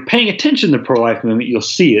 if you're paying attention to the pro-life movement, you'll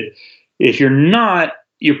see it. If you're not,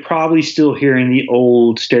 you're probably still hearing the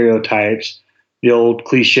old stereotypes, the old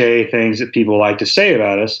cliche things that people like to say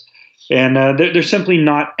about us. And they're simply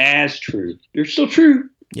not as true. They're still true.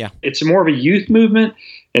 Yeah. It's more of a youth movement,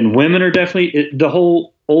 and women are definitely the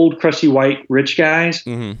whole old crusty white rich guys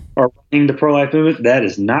are running the pro-life movement. That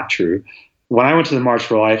is not true. When I went to the March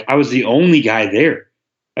for Life, I was the only guy there,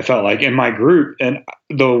 I felt like, in my group. And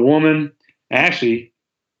the woman, Ashley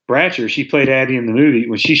Bratcher, she played Abby in the movie.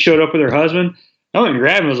 When she showed up with her husband, I went and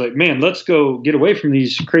grabbed him. I was like, man, let's go get away from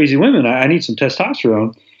these crazy women. I need some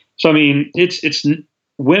testosterone. So, I mean, it's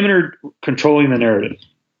women are controlling the narrative,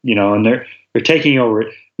 and they're taking over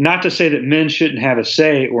it. Not to say that men shouldn't have a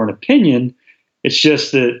say or an opinion. It's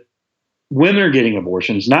just that women are getting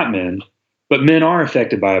abortions, not men, but men are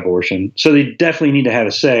affected by abortion. So they definitely need to have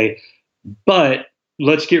a say. But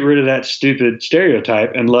let's get rid of that stupid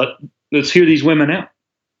stereotype and let's hear these women out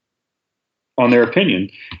on their opinion.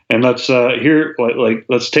 And let's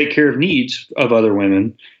let's take care of needs of other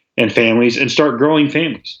women and families and start growing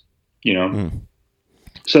families,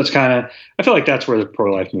 So it's kind of, I feel like that's where the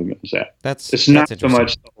pro-life movement is at. It's not so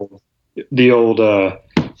much the old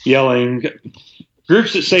yelling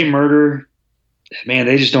groups that say murder. Man,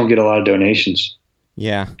 they just don't get a lot of donations.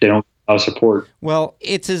 Yeah. They don't get a lot of support. Well,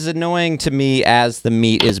 it's as annoying to me as the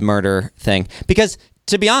meat is murder thing. Because,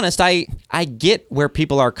 to be honest, I get where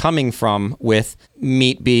people are coming from with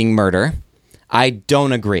meat being murder. I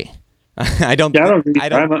don't agree. I don't agree.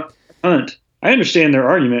 I understand their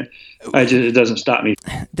argument. It doesn't stop me.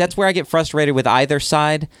 That's where I get frustrated with either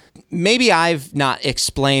side. Maybe I've not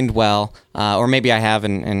explained well, or maybe I have,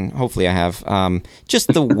 and hopefully I have,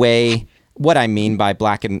 just the way, what I mean by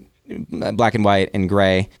black and white and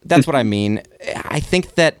gray. That's what I mean. I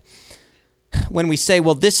think that when we say,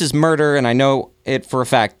 well, this is murder, and I know it for a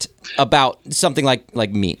fact about something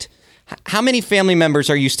like meat, how many family members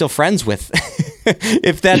are you still friends with?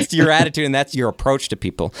 If that's your attitude and that's your approach to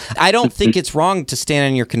people. I don't think it's wrong to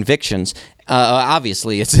stand on your convictions.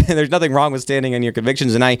 Obviously, there's nothing wrong with standing on your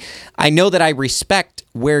convictions. And I know that I respect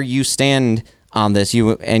where you stand on this,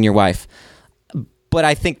 you and your wife. But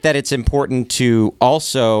I think that it's important to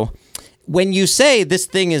also, when you say this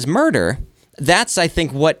thing is murder, that's, I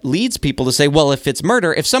think, what leads people to say, well, if it's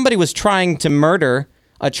murder, if somebody was trying to murder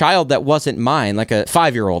a child that wasn't mine, like a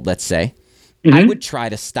 5-year-old, let's say, I would try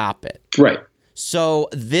to stop it. Right. So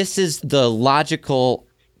this is the logical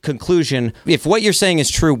conclusion. If what you're saying is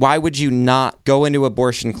true, why would you not go into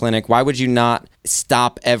abortion clinic? Why would you not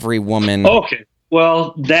stop every woman? Okay.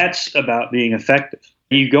 Well, that's about being effective.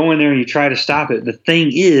 You go in there and you try to stop it. The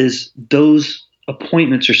thing is, those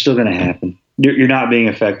appointments are still going to happen. You're not being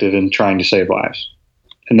effective in trying to save lives.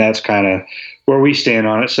 And that's kind of where we stand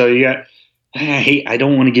on it. So I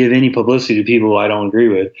don't want to give any publicity to people I don't agree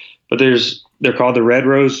with, but they're called the Red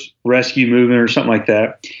Rose Rescue Movement or something like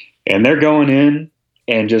that. And they're going in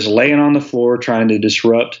and just laying on the floor trying to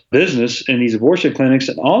disrupt business in these abortion clinics.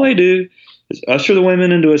 And all they do is usher the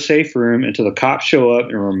women into a safe room until the cops show up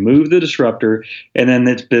and remove the disruptor. And then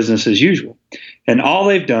it's business as usual. And all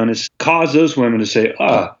they've done is cause those women to say,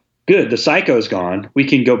 good, the psycho's gone. We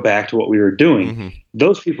can go back to what we were doing. Mm-hmm.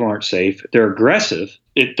 Those people aren't safe. They're aggressive.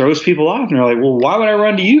 It throws people off. And they're like, well, why would I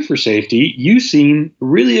run to you for safety? You seem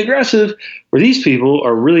really aggressive, where these people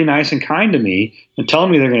are really nice and kind to me and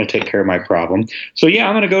telling me they're going to take care of my problem. So, yeah,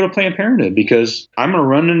 I'm going to go to Planned Parenthood because I'm going to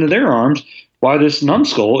run into their arms while this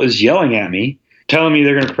numbskull is yelling at me, telling me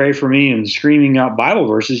they're going to pray for me and screaming out Bible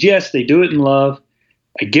verses. Yes, they do it in love.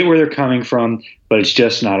 I get where they're coming from, but it's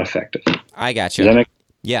just not effective. I got you. Does that make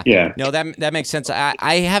Yeah. No, that makes sense.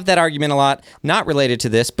 I have that argument a lot, not related to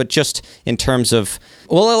this, but just in terms of,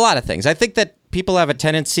 well, a lot of things. I think that people have a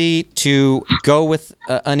tendency to go with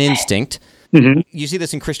an instinct. Mm-hmm. You see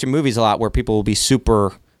this in Christian movies a lot, where people will be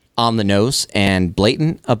super on the nose and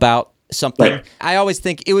blatant about something. Right. I always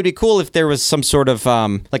think it would be cool if there was some sort of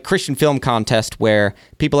like Christian film contest where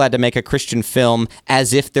people had to make a Christian film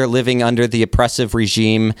as if they're living under the oppressive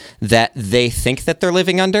regime that they think that they're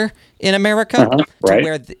living under in America. Right. To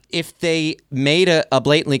where if they made a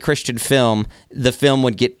blatantly Christian film, the film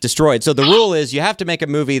would get destroyed. So the rule is you have to make a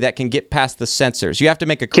movie that can get past the censors. You have to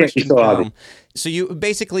make a Christian film. So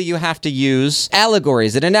you have to use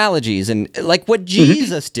allegories and analogies and like what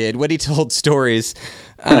Jesus did when he told stories.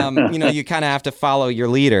 You kind of have to follow your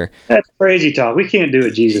leader. That's crazy talk. We can't do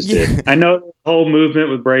what Jesus did. I know the whole movement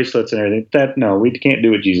with bracelets and everything. No, we can't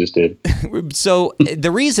do what Jesus did. So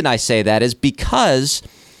the reason I say that is because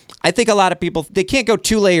I think a lot of people, they can't go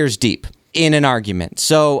 2 layers deep in an argument.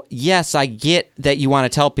 So yes, I get that you want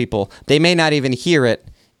to tell people. They may not even hear it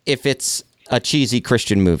if it's a cheesy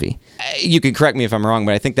Christian movie. You can correct me if I'm wrong,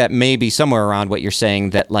 but I think that may be somewhere around what you're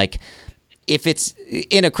saying, that like if it's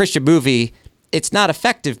in a Christian movie, it's not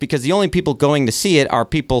effective because the only people going to see it are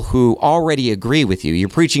people who already agree with you. You're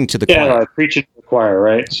preaching to the choir. Yeah, preaching to the choir,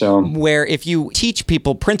 right? So where if you teach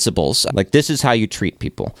people principles, like this is how you treat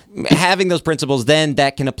people, having those principles, then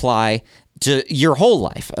that can apply to your whole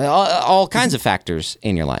life, all kinds of factors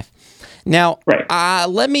in your life. Now,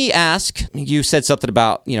 let me ask, you said something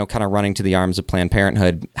about, kind of running to the arms of Planned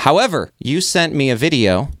Parenthood. However, you sent me a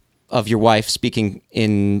video of your wife speaking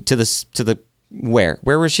where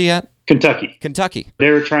was she at? Kentucky. They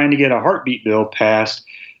were trying to get a heartbeat bill passed.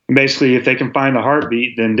 And basically, if they can find the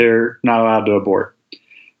heartbeat, then they're not allowed to abort.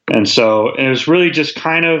 And so it was really just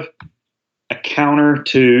kind of a counter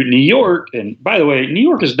to New York. And by the way, New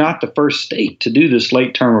York is not the first state to do this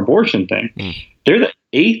late-term abortion thing. They're the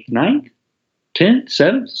 8th, 9th, 10th,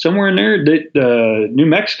 7th, somewhere in there. New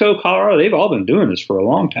Mexico, Colorado, they've all been doing this for a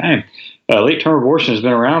long time. Late-term abortion has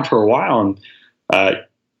been around for a while. And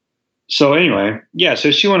so anyway,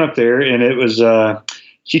 so she went up there, and it was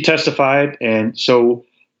she testified. And so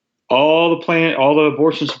all the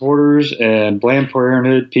abortion supporters and Planned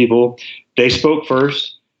Parenthood people, they spoke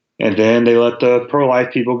first. And then they let the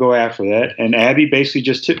pro-life people go after that. And Abby basically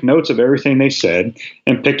just took notes of everything they said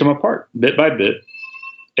and picked them apart bit by bit.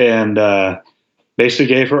 And basically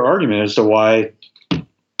gave her argument as to why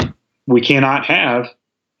we cannot have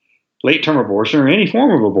late-term abortion or any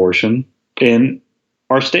form of abortion in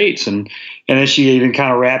our states. And then she even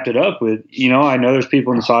kind of wrapped it up with, I know there's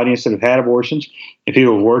people in this audience that have had abortions and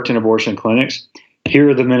people who worked in abortion clinics. Here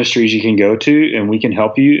are the ministries you can go to, and we can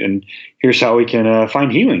help you. And here's how we can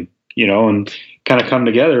find healing, and kind of come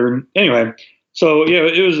together. Anyway, so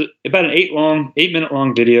it was about an 8-minute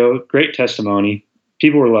long video. Great testimony.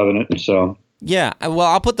 People were loving it. So yeah, well,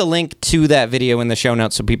 I'll put the link to that video in the show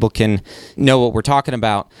notes so people can know what we're talking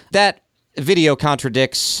about. That video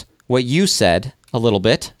contradicts what you said a little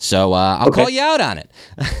bit, so I'll call you out on it.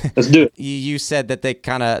 Let's do it. You said that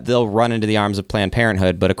they'll run into the arms of Planned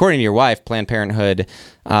Parenthood, but according to your wife, Planned Parenthood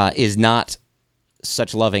is not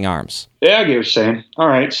such loving arms. Yeah, I get what you're saying. All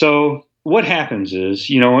right, so what happens is,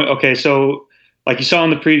 so like you saw in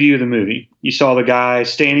the preview of the movie, you saw the guy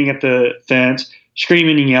standing at the fence,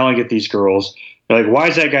 screaming and yelling at these girls. They're like, why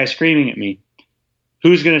is that guy screaming at me?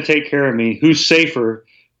 Who's going to take care of me? Who's safer?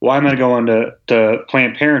 Why am I going to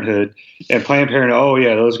Planned Parenthood? And Planned Parenthood, oh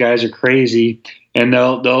yeah, those guys are crazy, and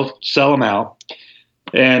they'll sell them out.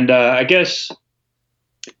 And I guess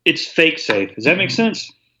it's fake safe. Does that make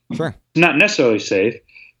sense? Sure. Not necessarily safe,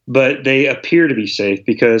 but they appear to be safe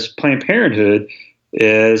because Planned Parenthood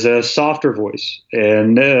is a softer voice,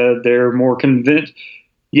 and they're more convinced.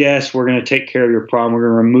 Yes, we're going to take care of your problem. We're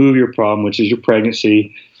going to remove your problem, which is your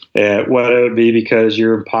pregnancy. Whether it would be because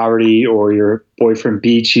you're in poverty or your boyfriend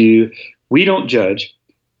beats you, we don't judge.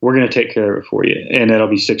 We're going to take care of it for you, and that'll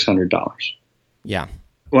be $600. Yeah.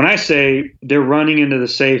 When I say they're running into the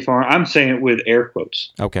safe arm, I'm saying it with air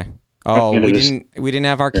quotes. Okay. Oh, we didn't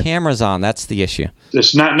have our cameras on. That's the issue.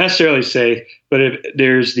 It's not necessarily safe, but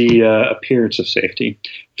there's the appearance of safety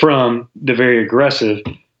from the very aggressive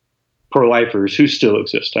pro-lifers who still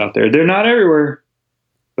exist out there. They're not everywhere,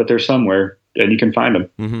 but they're somewhere. And you can find them.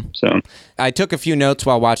 Mm-hmm. So I took a few notes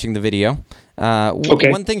while watching the video.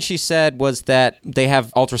 One thing she said was that they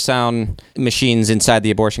have ultrasound machines inside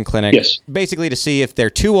the abortion clinic, basically to see if they're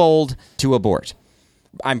too old to abort.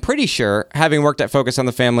 I'm pretty sure, having worked at Focus on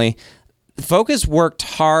the Family, Focus worked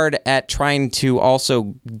hard at trying to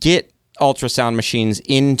also get ultrasound machines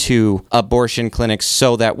into abortion clinics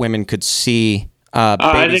so that women could see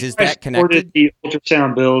babies. Is that connected? The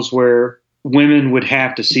ultrasound bills where women would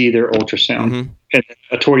have to see their ultrasound in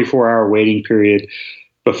a 24-hour waiting period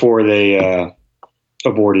before they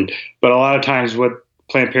aborted. But a lot of times what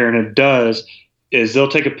Planned Parenthood does is they'll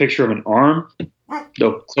take a picture of an arm,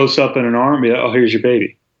 they'll close up in an arm, and be like, oh, here's your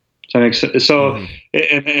baby. Does that make sense? So,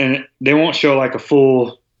 and they won't show like a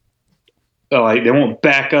full, like they won't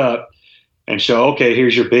back up and show, okay,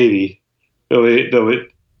 here's your baby. They'll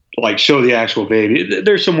like show the actual baby.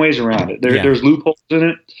 There's some ways around it. There's loopholes in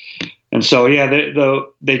it. And so,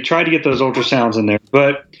 they try to get those ultrasounds in there,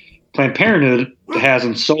 but Planned Parenthood has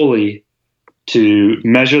them solely to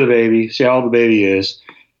measure the baby, see how old the baby is,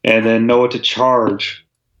 and then know what to charge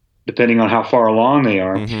depending on how far along they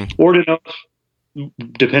are, or to know,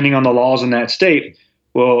 depending on the laws in that state,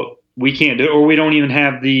 well, we can't do it, or we don't even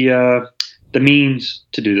have the means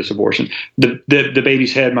to do this abortion. The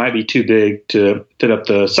baby's head might be too big to fit up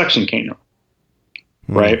the suction canal,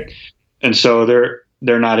 right? And so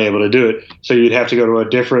they're not able to do it. So you'd have to go to a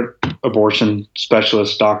different abortion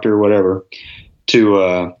specialist, doctor, whatever,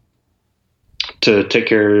 to take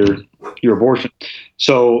care of your abortion.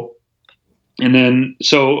 So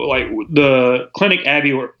like the clinic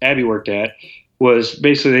Abby worked at was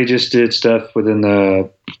basically they just did stuff within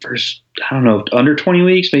the first, I don't know, under 20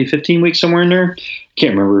 weeks, maybe 15 weeks, somewhere in there.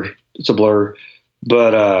 Can't remember. It's a blur.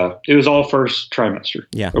 But it was all first trimester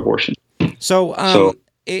abortion. So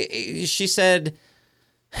she said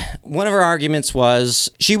one of her arguments was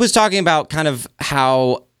she was talking about kind of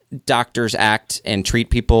how doctors act and treat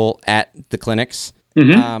people at the clinics.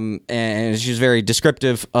 And she was very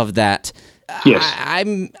descriptive of that. Yes.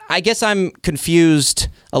 I guess I'm confused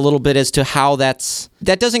a little bit as to how that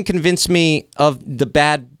doesn't convince me of the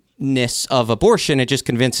badness of abortion. It just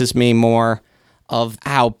convinces me more of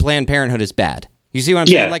how Planned Parenthood is bad. You see what I'm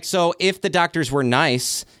saying? Like, so if the doctors were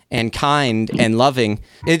nice and kind and loving,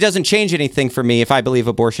 it doesn't change anything for me. If I believe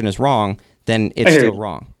abortion is wrong, then it's still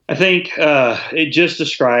wrong. I think it just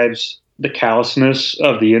describes the callousness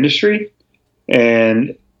of the industry,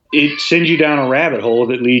 and it sends you down a rabbit hole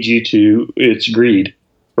that leads you to its greed,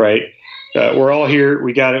 right? We're all here.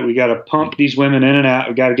 We got to pump these women in and out.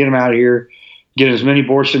 We got to get them out of here, get as many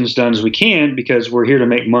abortions done as we can because we're here to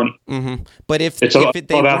make money. But if they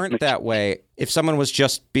weren't that way, if someone was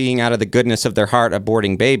just being out of the goodness of their heart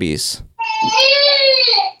aborting babies.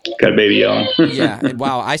 Got a baby yelling. Yeah.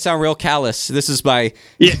 Wow. I sound real callous. This is my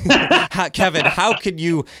Kevin. How could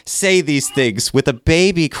you say these things with a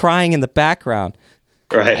baby crying in the background?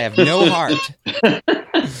 Right. I have no heart. I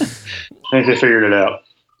think they figured it out.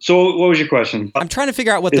 So what was your question? I'm trying to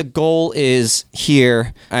figure out what the goal is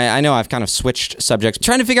here. I know I've kind of switched subjects. I'm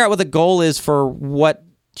trying to figure out what the goal is for what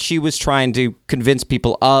she was trying to convince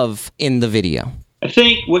people of in the video. I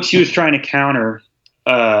think what she was trying to counter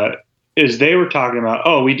is they were talking about,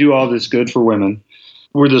 oh, we do all this good for women.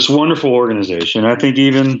 We're this wonderful organization. I think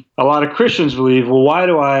even a lot of Christians believe, well, why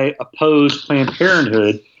do I oppose Planned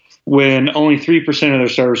Parenthood when only 3% of their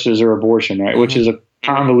services are abortion, right? Which is a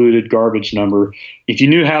convoluted garbage number. If you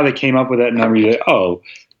knew how they came up with that number, you'd say, oh,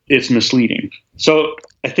 it's misleading. So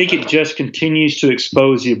I think it just continues to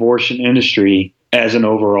expose the abortion industry as an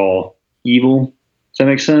overall evil. Does that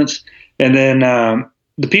make sense? And then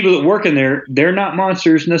the people that work in there, they're not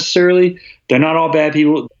monsters necessarily. They're not all bad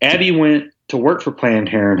people. Abby went to work for Planned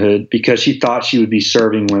Parenthood because she thought she would be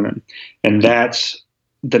serving women. And that's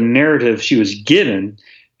the narrative she was given.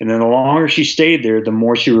 And then the longer she stayed there, the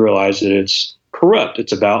more she realized that it's corrupt.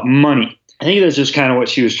 It's about money. I think that's just kind of what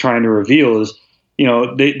she was trying to reveal is, you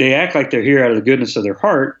know, they act like they're here out of the goodness of their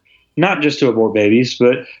heart, not just to abort babies,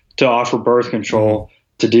 but to offer birth control,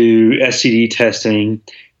 to do STD testing.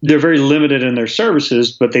 They're very limited in their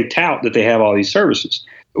services, but they tout that they have all these services.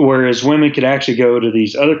 Whereas women could actually go to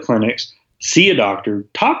these other clinics, see a doctor,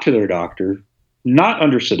 talk to their doctor, not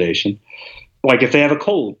under sedation, like if they have a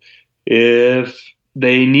cold, if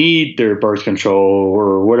they need their birth control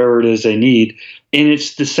or whatever it is they need, and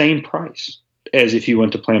it's the same price as if you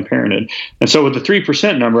went to Planned Parenthood. And so with the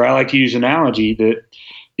 3% number, I like to use an analogy that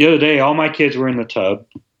the other day, all my kids were in the tub.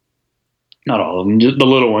 Not all of them, just the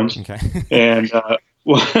little ones. Okay. And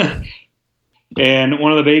and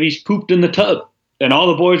one of the babies pooped in the tub. And all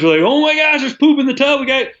the boys were like, oh my gosh, there's poop in the tub. We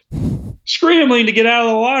got scrambling to get out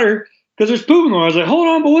of the water because there's poop in the water. I was like, hold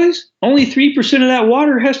on, boys. Only 3% of that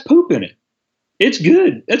water has poop in it. It's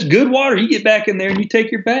good. That's good water. You get back in there and you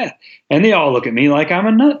take your bath. And they all look at me like I'm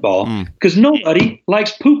a nutball because nobody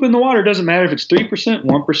likes poop in the water. It doesn't matter if it's 3%,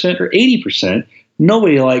 1%, or 80%.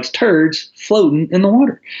 Nobody likes turds floating in the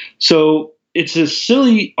water. So it's a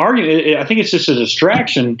silly argument. I think it's just a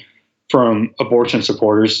distraction from abortion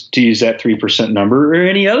supporters to use that 3% number or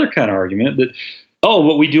any other kind of argument that, oh,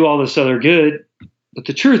 but we do all this other good. But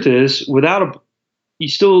the truth is, you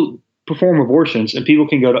still perform abortions and people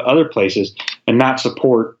can go to other places and not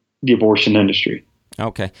support the abortion industry.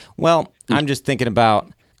 Okay. Well, I'm just thinking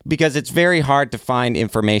about, because it's very hard to find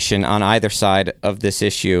information on either side of this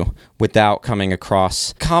issue without coming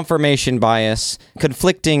across confirmation bias,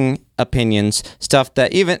 conflicting opinions, stuff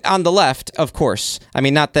that even on the left, of course. I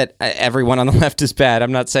mean, not that everyone on the left is bad.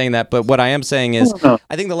 I'm not saying that. But what I am saying is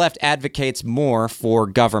I think the left advocates more for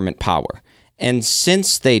government power. And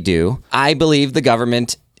since they do, I believe the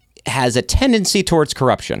government has a tendency towards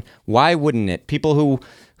corruption. Why wouldn't it? People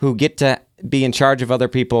who get to be in charge of other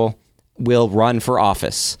people will run for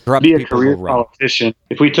office. Corrupt be a people career will run. politician.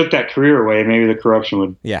 If we took that career away, maybe the corruption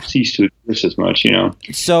would cease to exist as much, you know.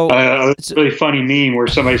 So it's a really funny meme where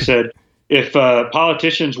somebody said, if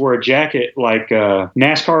politicians wore a jacket like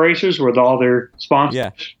NASCAR racers with all their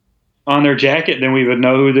sponsors on their jacket, then we would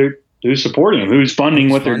know who's supporting them, who's funding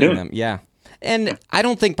what they're doing. Them. Yeah. And I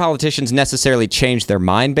don't think politicians necessarily change their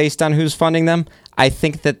mind based on who's funding them. I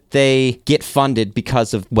think that they get funded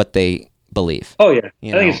because of what they believe. Oh, yeah.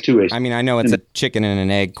 I think it's two ways. I mean, I know it's a chicken and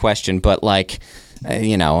an egg question, but like,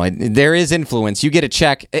 there is influence. You get a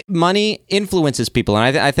check. Money influences people,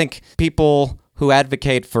 and I think people who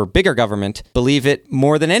advocate for bigger government believe it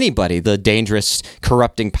more than anybody, the dangerous,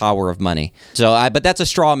 corrupting power of money. So, but that's a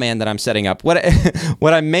straw man that I'm setting up. What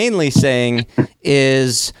I'm mainly saying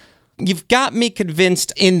is, you've got me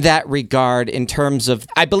convinced in that regard in terms of,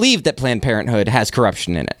 I believe that Planned Parenthood has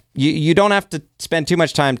corruption in it. You don't have to spend too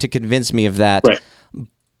much time to convince me of that. Right.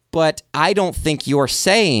 But I don't think you're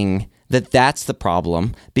saying that that's the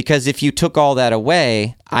problem, because if you took all that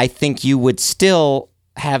away, I think you would still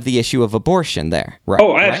have the issue of abortion there, right?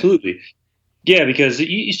 Oh, absolutely. Right? Yeah, because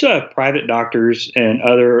you still have private doctors and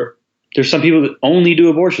there's some people that only do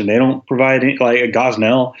abortion. They don't provide any, like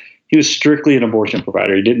Gosnell. He was strictly an abortion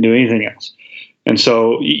provider. He didn't do anything else. And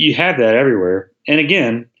so you have that everywhere. And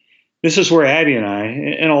again, this is where Abby and I,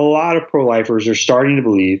 and a lot of pro-lifers are starting to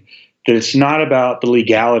believe that it's not about the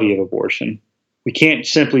legality of abortion. We can't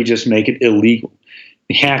simply just make it illegal.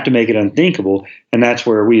 We have to make it unthinkable, and that's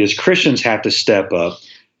where we as Christians have to step up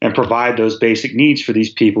and provide those basic needs for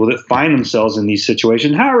these people that find themselves in these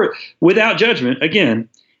situations. However, without judgment, again,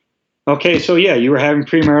 okay, so yeah, you were having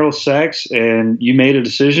premarital sex and you made a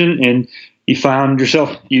decision and you found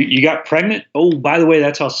yourself, you got pregnant. Oh, by the way,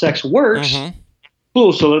 that's how sex works. Mm-hmm.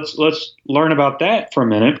 Cool, so let's learn about that for a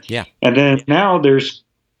minute. Yeah. And then now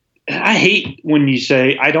I hate when you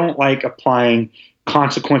say, I don't like applying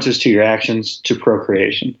consequences to your actions to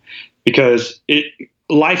procreation, because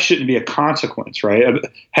life shouldn't be a consequence, right?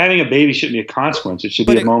 Having a baby shouldn't be a consequence. It should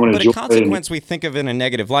be a moment of joy. But a consequence we think of in a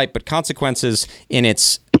negative light, but consequences in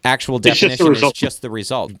its actual definition is just the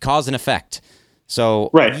result, cause and effect. So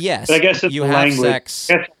right. Yes, but I guess it's you have sex.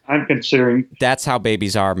 I'm considering that's how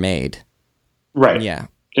babies are made. Right. Yeah.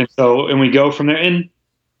 And we go from there, and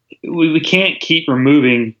we can't keep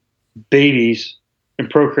removing babies and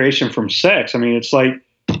procreation from sex. I mean, it's like,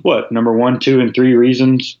 what, number 1, 2, and 3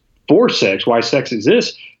 reasons for sex, why sex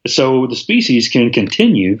exists, so the species can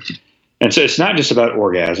continue. And so it's not just about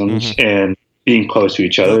orgasms and being close to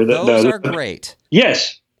each other. Those are great.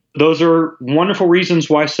 Yes, those are wonderful reasons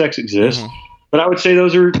why sex exists. But I would say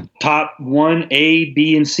those are top 1, A,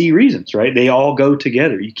 B, and C reasons, right? They all go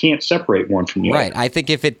together. You can't separate one from the other. Right. I think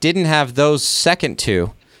if it didn't have those second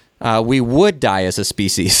two, we would die as a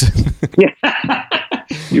species. Yeah.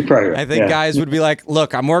 You're probably right. I think guys would be like,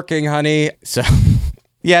 look, I'm working, honey. So,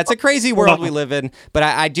 yeah, it's a crazy world we live in. But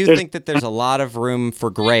I do think that there's a lot of room for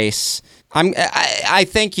grace. I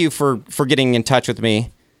thank you for getting in touch with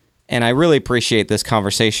me, and I really appreciate this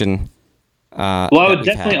conversation. Well, I would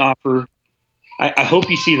definitely offer, I hope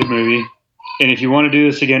you see the movie. And if you want to do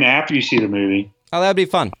this again after you see the movie. Oh, that'd be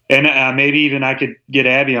fun. And maybe even I could get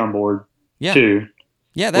Abby on board, too.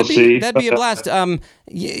 Yeah, that'd be a blast.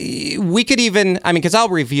 We could even, because I'll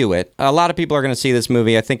review it. A lot of people are going to see this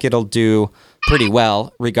movie. I think it'll do pretty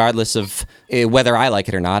well, regardless of whether I like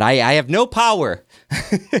it or not. I have no power.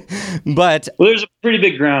 But there's a pretty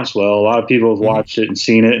big groundswell. A lot of people have watched it and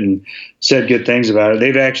seen it and said good things about it.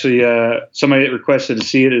 They've actually, somebody that requested to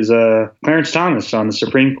see it is Clarence Thomas on the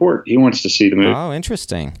Supreme Court. He wants to see the movie. Oh,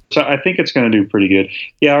 interesting. So I think it's going to do pretty good.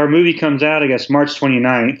 Yeah, our movie comes out, I guess, March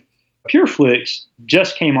 29th. PureFlix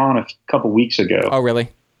just came on a couple weeks ago. Oh, really?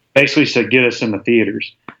 Basically to get us in the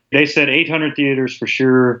theaters. They said 800 theaters for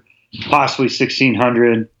sure, possibly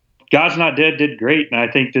 1,600. God's Not Dead did great, and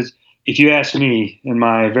I think this, if you ask me, in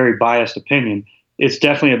my very biased opinion, it's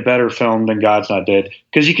definitely a better film than God's Not Dead,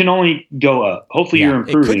 because you can only go up. Hopefully you're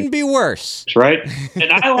improving. It couldn't be worse. Right?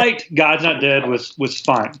 And I liked God's Not Dead was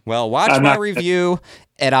fine. Well, watch my review,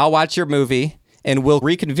 and I'll watch your movie, and we'll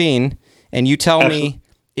reconvene, and you tell me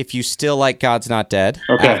if you still like God's Not Dead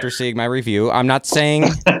after seeing my review. I'm not saying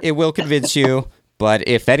it will convince you, but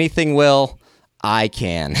if anything will, I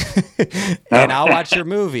can. And I'll watch your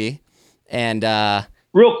movie. And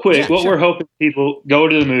real quick, we're hoping people go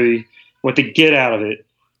to the movie, what they get out of it.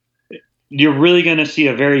 You're really going to see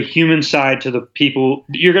a very human side to the people.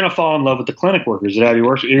 You're going to fall in love with the clinic workers that Abby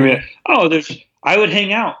works with. You're going to be like, I would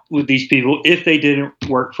hang out with these people if they didn't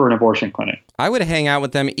work for an abortion clinic. I would hang out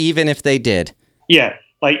with them even if they did. Yeah.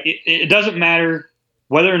 Like, it doesn't matter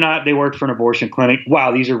whether or not they work for an abortion clinic.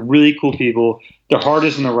 Wow, these are really cool people. Their heart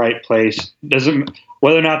is in the right place.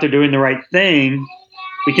 Whether or not they're doing the right thing,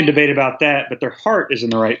 we can debate about that, but their heart is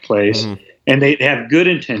in the right place, and they have good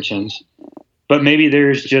intentions, but maybe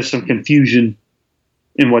there's just some confusion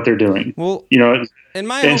in what they're doing. Well, and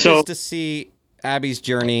my hope is to see Abby's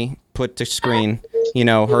journey put to screen.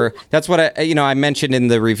 That's what I mentioned in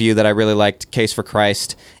the review that I really liked Case for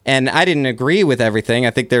Christ, and I didn't agree with everything.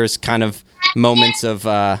 I think there's kind of moments of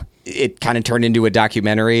it kind of turned into a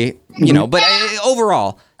documentary, but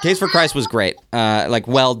overall, Case for Christ was great. Like,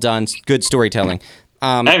 well done, good storytelling.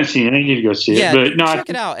 I haven't seen it. I need to go see Yeah, it. But no, check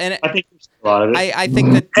it out. And I think there's a lot of it. I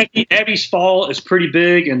think that Abby's fall is pretty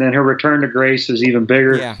big, and then her return to grace is even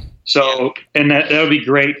bigger. Yeah. So, and that would be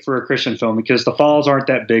great for a Christian film because the falls aren't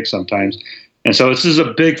that big sometimes. And so this is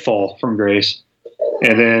a big fall from grace.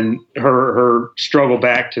 And then her struggle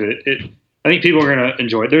back to it. I think people are going to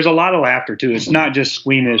enjoy it. There's a lot of laughter, too. It's not just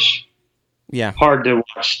squeamish, hard to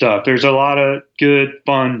watch stuff. There's a lot of good,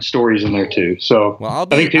 fun stories in there, too. So, well, I'll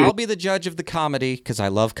be the judge of the comedy because I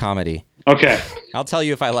love comedy. Okay. I'll tell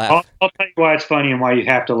you if I laugh. I'll tell you why it's funny and why you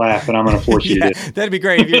have to laugh, and I'm going to force you to. That'd be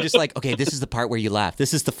great if you're just like, okay, this is the part where you laugh.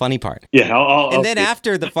 This is the funny part. Yeah. And then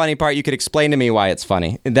after the funny part, you could explain to me why it's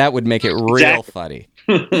funny. And that would make it real funny.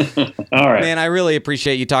 All right. Man, I really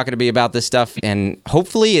appreciate you talking to me about this stuff, and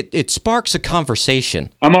hopefully it sparks a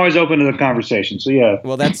conversation. I'm always open to the conversation, so yeah.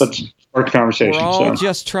 Well, let's spark the conversation. We're all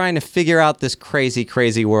just trying to figure out this crazy,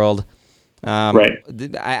 crazy world. Right.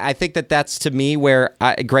 I think that's to me where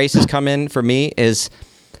grace has come in for me is,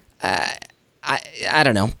 I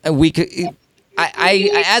don't know. We could,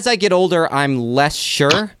 as I get older, I'm less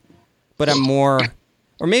sure, but I'm more,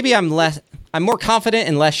 or maybe I'm more confident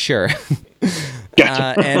and less sure.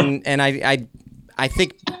 Gotcha. And I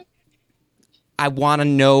think I want to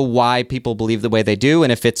know why people believe the way they do,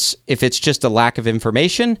 and if it's just a lack of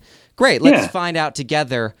information, great. Let's find out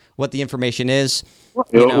together what the information is.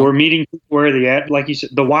 We're meeting people where they at. Like you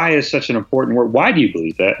said, the why is such an important word. Why do you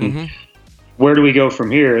believe that? And where do we go from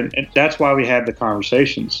here? And that's why we have the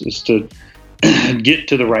conversations, is to get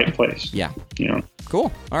to the right place. Yeah. Cool.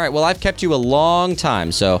 All right. Well, I've kept you a long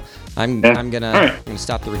time, so I'm gonna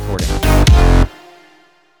stop the recording.